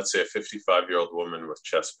of let's say a 55-year-old woman with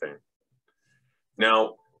chest pain.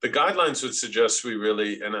 Now, The guidelines would suggest we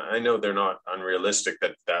really, and I know they're not unrealistic,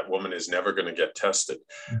 that that woman is never going to get tested.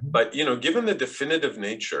 Mm-hmm. But you know, given the definitive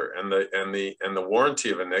nature and the warranty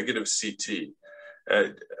of a negative CT,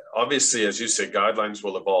 obviously, as you say, guidelines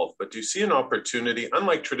will evolve. But do you see an opportunity,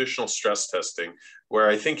 unlike traditional stress testing, where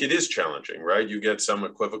I think it is challenging, right? You get some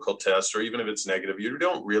equivocal test, or even if it's negative, you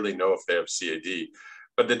don't really know if they have CAD.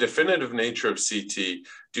 But the definitive nature of CT,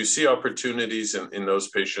 do you see opportunities in those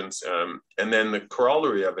patients? And then the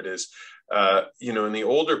corollary of it is, you know, in the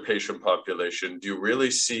older patient population, do you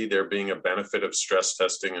really see there being a benefit of stress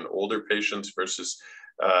testing in older patients versus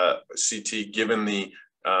CT, given the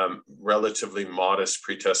relatively modest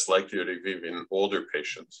pretest likelihood of even older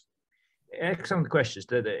patients? Excellent questions.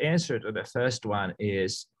 The answer to the first one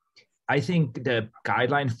is, I think the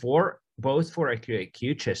guideline for both for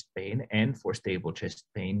acute chest pain and for stable chest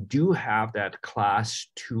pain do have that class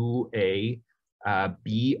 2A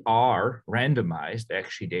BR randomized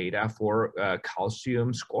actually data for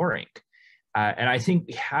calcium scoring. And I think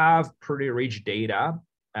we have pretty rich data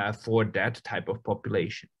for that type of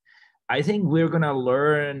population. I think we're going to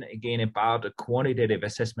learn again about the quantitative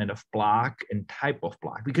assessment of plaque and type of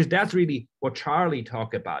plaque, because that's really what Charlie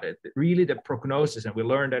talked about it. Really the prognosis, and we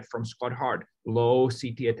learned that from Scott Hart, low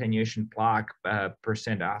CT attenuation plaque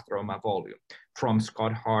percent atheroma volume from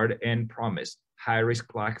Scott Hart and PROMISE, high risk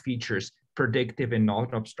plaque features, predictive and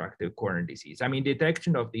non-obstructive coronary disease. I mean,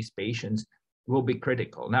 detection of these patients will be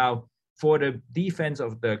critical. Now, for the defense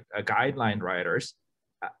of the guideline writers,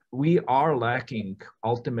 we are lacking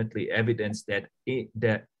ultimately evidence that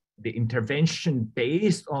the intervention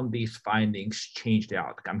based on these findings changed the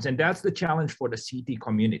outcomes. And that's the challenge for the CT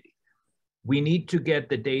community. We need to get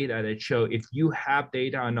the data that show if you have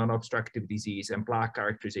data on non-obstructive disease and plaque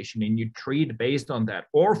characterization and you treat based on that,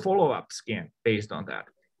 or follow-up scan based on that,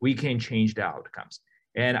 we can change the outcomes.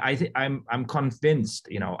 And I'm convinced,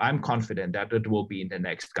 you know, I'm confident that it will be in the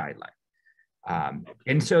next guideline.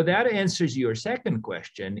 And so that answers your second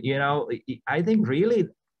question. You know, I think really,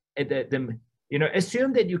 you know,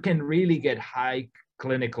 assume that you can really get high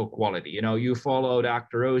clinical quality. You know, you follow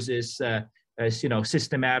Dr. Rose's, you know,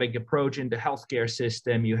 systematic approach in the healthcare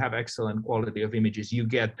system. You have excellent quality of images. You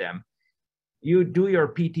get them. You do your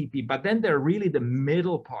PTP, but then they're really the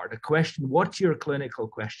middle part. The question: what's your clinical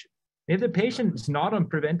question? If the patient is not on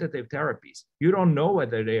preventative therapies, you don't know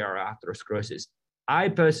whether they are atherosclerosis. I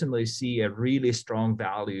personally see a really strong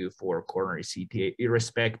value for coronary CTA,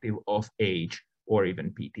 irrespective of age or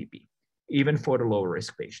even PTP, even for the low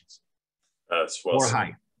risk patients. That's well or said.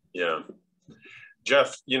 High. Yeah.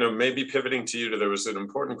 Jeff, you know, maybe pivoting to you, there was an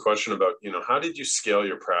important question about, you know, how did you scale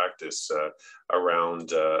your practice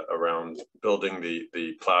around building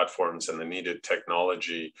the platforms and the needed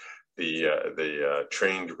technology, the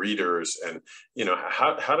trained readers, and, you know,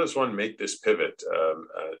 how does one make this pivot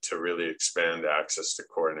to really expand access to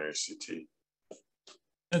coronary CT?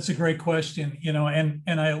 That's a great question, you know, and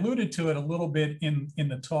I alluded to it a little bit in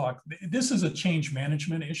the talk. This is a change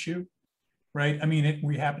management issue, right? I mean,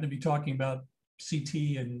 we happen to be talking about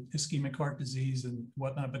CT and ischemic heart disease and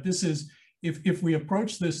whatnot, but this is, if we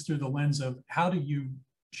approach this through the lens of how do you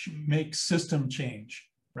make system change,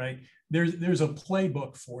 right? There's a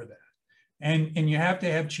playbook for that. And you have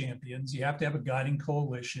to have champions, you have to have a guiding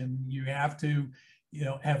coalition, you have to, you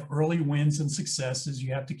know, have early wins and successes,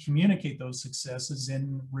 you have to communicate those successes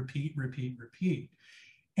and repeat.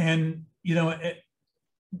 And, you know,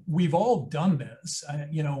 we've all done this.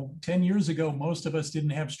 You know, 10 years ago, most of us didn't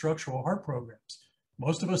have structural heart programs.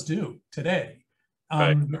 Most of us do today.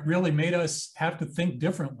 Right. It really made us have to think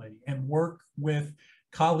differently and work with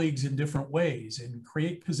colleagues in different ways and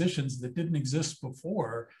create positions that didn't exist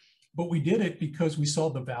before. But we did it because we saw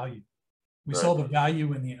the value. We saw the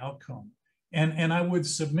value in the outcome. And I would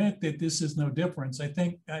submit that this is no difference. I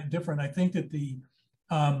think that the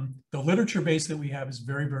literature base that we have is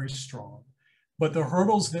very, very strong. But the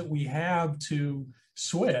hurdles that we have to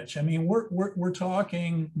switch, I mean, we're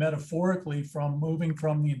talking metaphorically from moving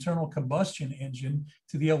from the internal combustion engine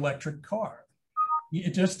to the electric car.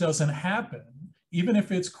 It just doesn't happen. Even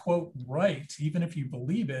if it's, quote, right, even if you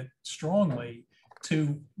believe it strongly,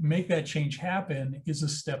 to make that change happen is a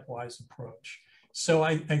stepwise approach. So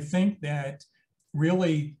I think that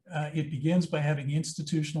really it begins by having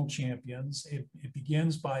institutional champions. It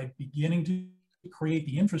begins by beginning to create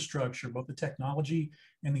the infrastructure, both the technology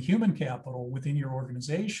and the human capital within your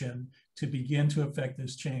organization to begin to affect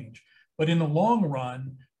this change. But in the long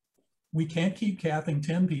run, we can't keep cathing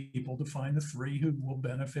 10 people to find the 3 who will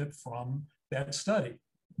benefit from that study.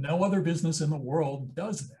 No other business in the world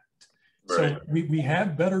does that. Right. So we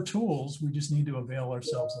have better tools. We just need to avail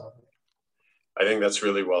ourselves of it. I think that's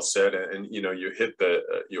really well said, and you know, you hit the,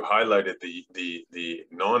 you highlighted the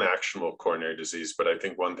non-actionable coronary disease. But I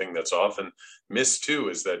think one thing that's often missed too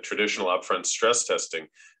is that traditional upfront stress testing,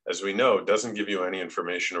 as we know, doesn't give you any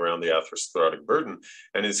information around the atherosclerotic burden,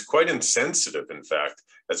 and is quite insensitive, in fact,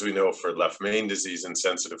 as we know, for left main disease,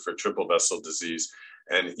 insensitive for triple vessel disease,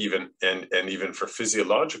 and even for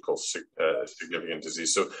physiological significant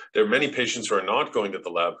disease. So there are many patients who are not going to the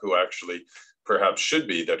lab who actually perhaps should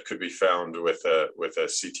be, that could be found with a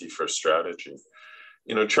CT first strategy.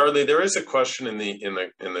 You know, Charlie, there is a question in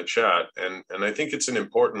the chat, and I think it's an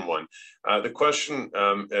important one. The question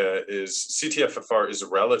is, CT-FFR is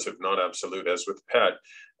relative, not absolute, as with PET.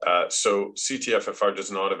 So CT-FFR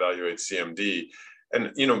does not evaluate CMD.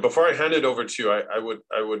 And you know, before I hand it over to you,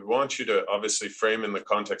 I would want you to obviously frame in the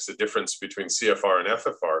context the difference between CFR and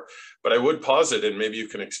FFR. But I would posit, and maybe you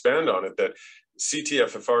can expand on it, that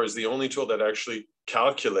CT-FFR is the only tool that actually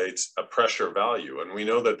calculates a pressure value. And we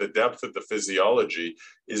know that the depth of the physiology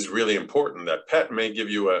is really important, that PET may give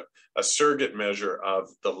you a surrogate measure of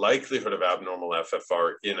the likelihood of abnormal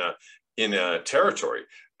FFR in a territory,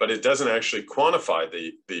 but it doesn't actually quantify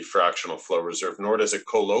the fractional flow reserve, nor does it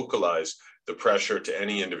co-localize the pressure to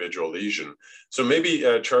any individual lesion. So maybe,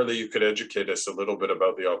 Charlie, you could educate us a little bit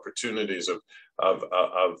about the opportunities of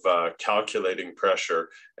calculating pressure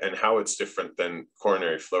and how it's different than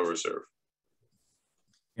coronary flow reserve.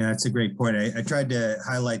 Yeah, that's a great point. I tried to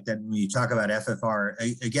highlight that when you talk about FFR,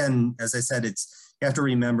 again, as I said, you have to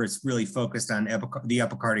remember it's really focused on the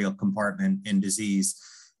epicardial compartment in disease.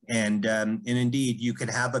 And indeed, you could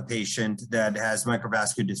have a patient that has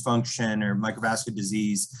microvascular dysfunction or microvascular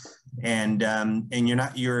disease, and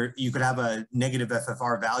you could have a negative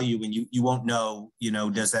FFR value, and you won't know,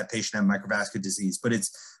 does that patient have microvascular disease? But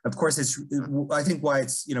of course, I think why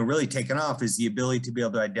it's, really taken off is the ability to be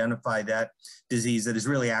able to identify that disease that is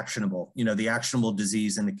really actionable, the actionable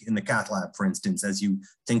disease in the cath lab, for instance, as you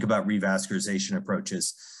think about revascularization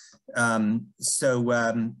approaches. There's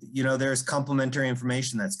complementary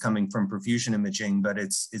information that's coming from perfusion imaging, but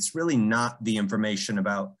it's really not the information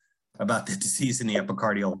about the disease in the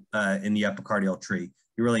epicardial tree.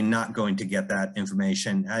 You're really not going to get that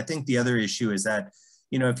information. I think the other issue is that,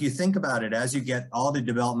 if you think about it, as you get all the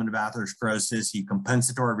development of atherosclerosis, you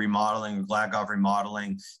compensatory remodeling or Glagov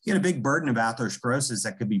remodeling, you get a big burden of atherosclerosis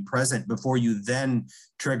that could be present before you then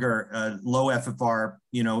trigger a low FFR,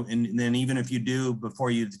 and then even if you do,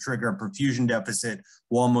 before you trigger a perfusion deficit,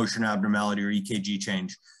 wall motion abnormality, or EKG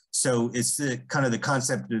change. So it's the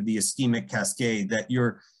concept of the ischemic cascade that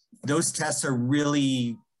those tests are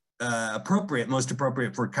really most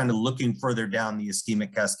appropriate for kind of looking further down the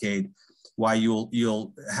ischemic cascade, why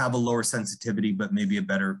you'll have a lower sensitivity, but maybe a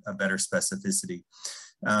better specificity.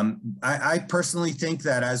 I personally think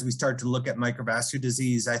that as we start to look at microvascular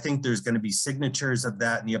disease, I think there's going to be signatures of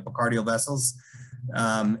that in the epicardial vessels,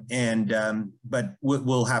 but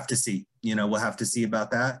we'll have to see. We'll have to see about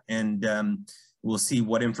that, and we'll see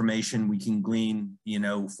what information we can glean,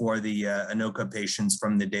 for the ANOCA patients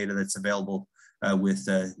from the data that's available with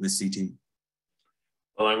CT.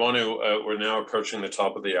 Well, we're now approaching the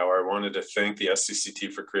top of the hour. I wanted to thank the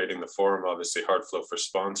SCCT for creating the forum, obviously HeartFlow for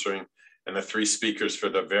sponsoring, and the three speakers for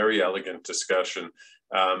the very elegant discussion.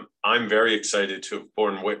 I'm very excited to have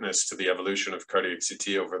borne witness to the evolution of cardiac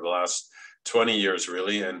CT over the last 20 years,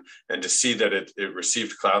 really, and to see that it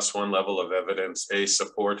received class 1 level of evidence A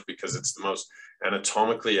support because it's the most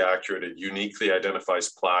anatomically accurate. It uniquely identifies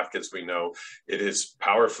plaque, as we know. It is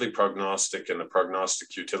powerfully prognostic, and the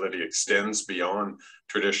prognostic utility extends beyond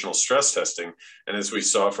traditional stress testing. And as we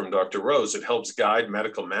saw from Dr. Rose, it helps guide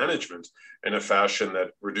medical management in a fashion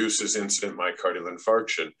that reduces incident myocardial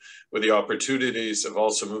infarction. With the opportunities of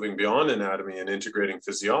also moving beyond anatomy and integrating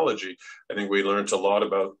physiology, I think we learned a lot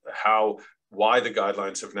about why the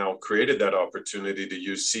guidelines have now created that opportunity to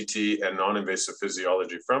use CT and non-invasive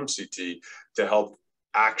physiology from CT to help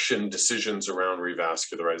action decisions around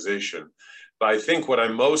revascularization. But I think what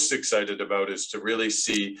I'm most excited about is to really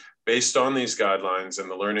see, based on these guidelines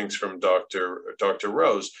and the learnings from Dr.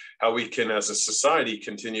 Rose, how we can, as a society,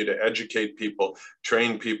 continue to educate people,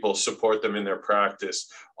 train people, support them in their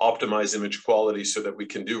practice, optimize image quality so that we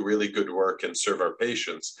can do really good work and serve our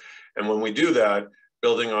patients. And when we do that,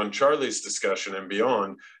 building on Charlie's discussion and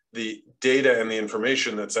beyond, the data and the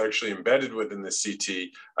information that's actually embedded within the CT,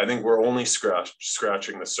 I think we're only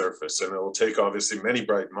scratching the surface, and it will take obviously many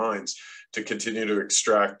bright minds to continue to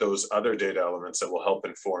extract those other data elements that will help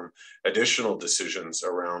inform additional decisions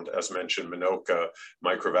around, as mentioned, MINOCA,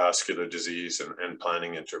 microvascular disease, and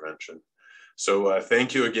planning intervention. So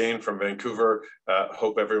thank you again from Vancouver.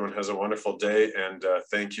 Hope everyone has a wonderful day, and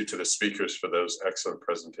thank you to the speakers for those excellent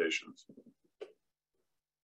presentations.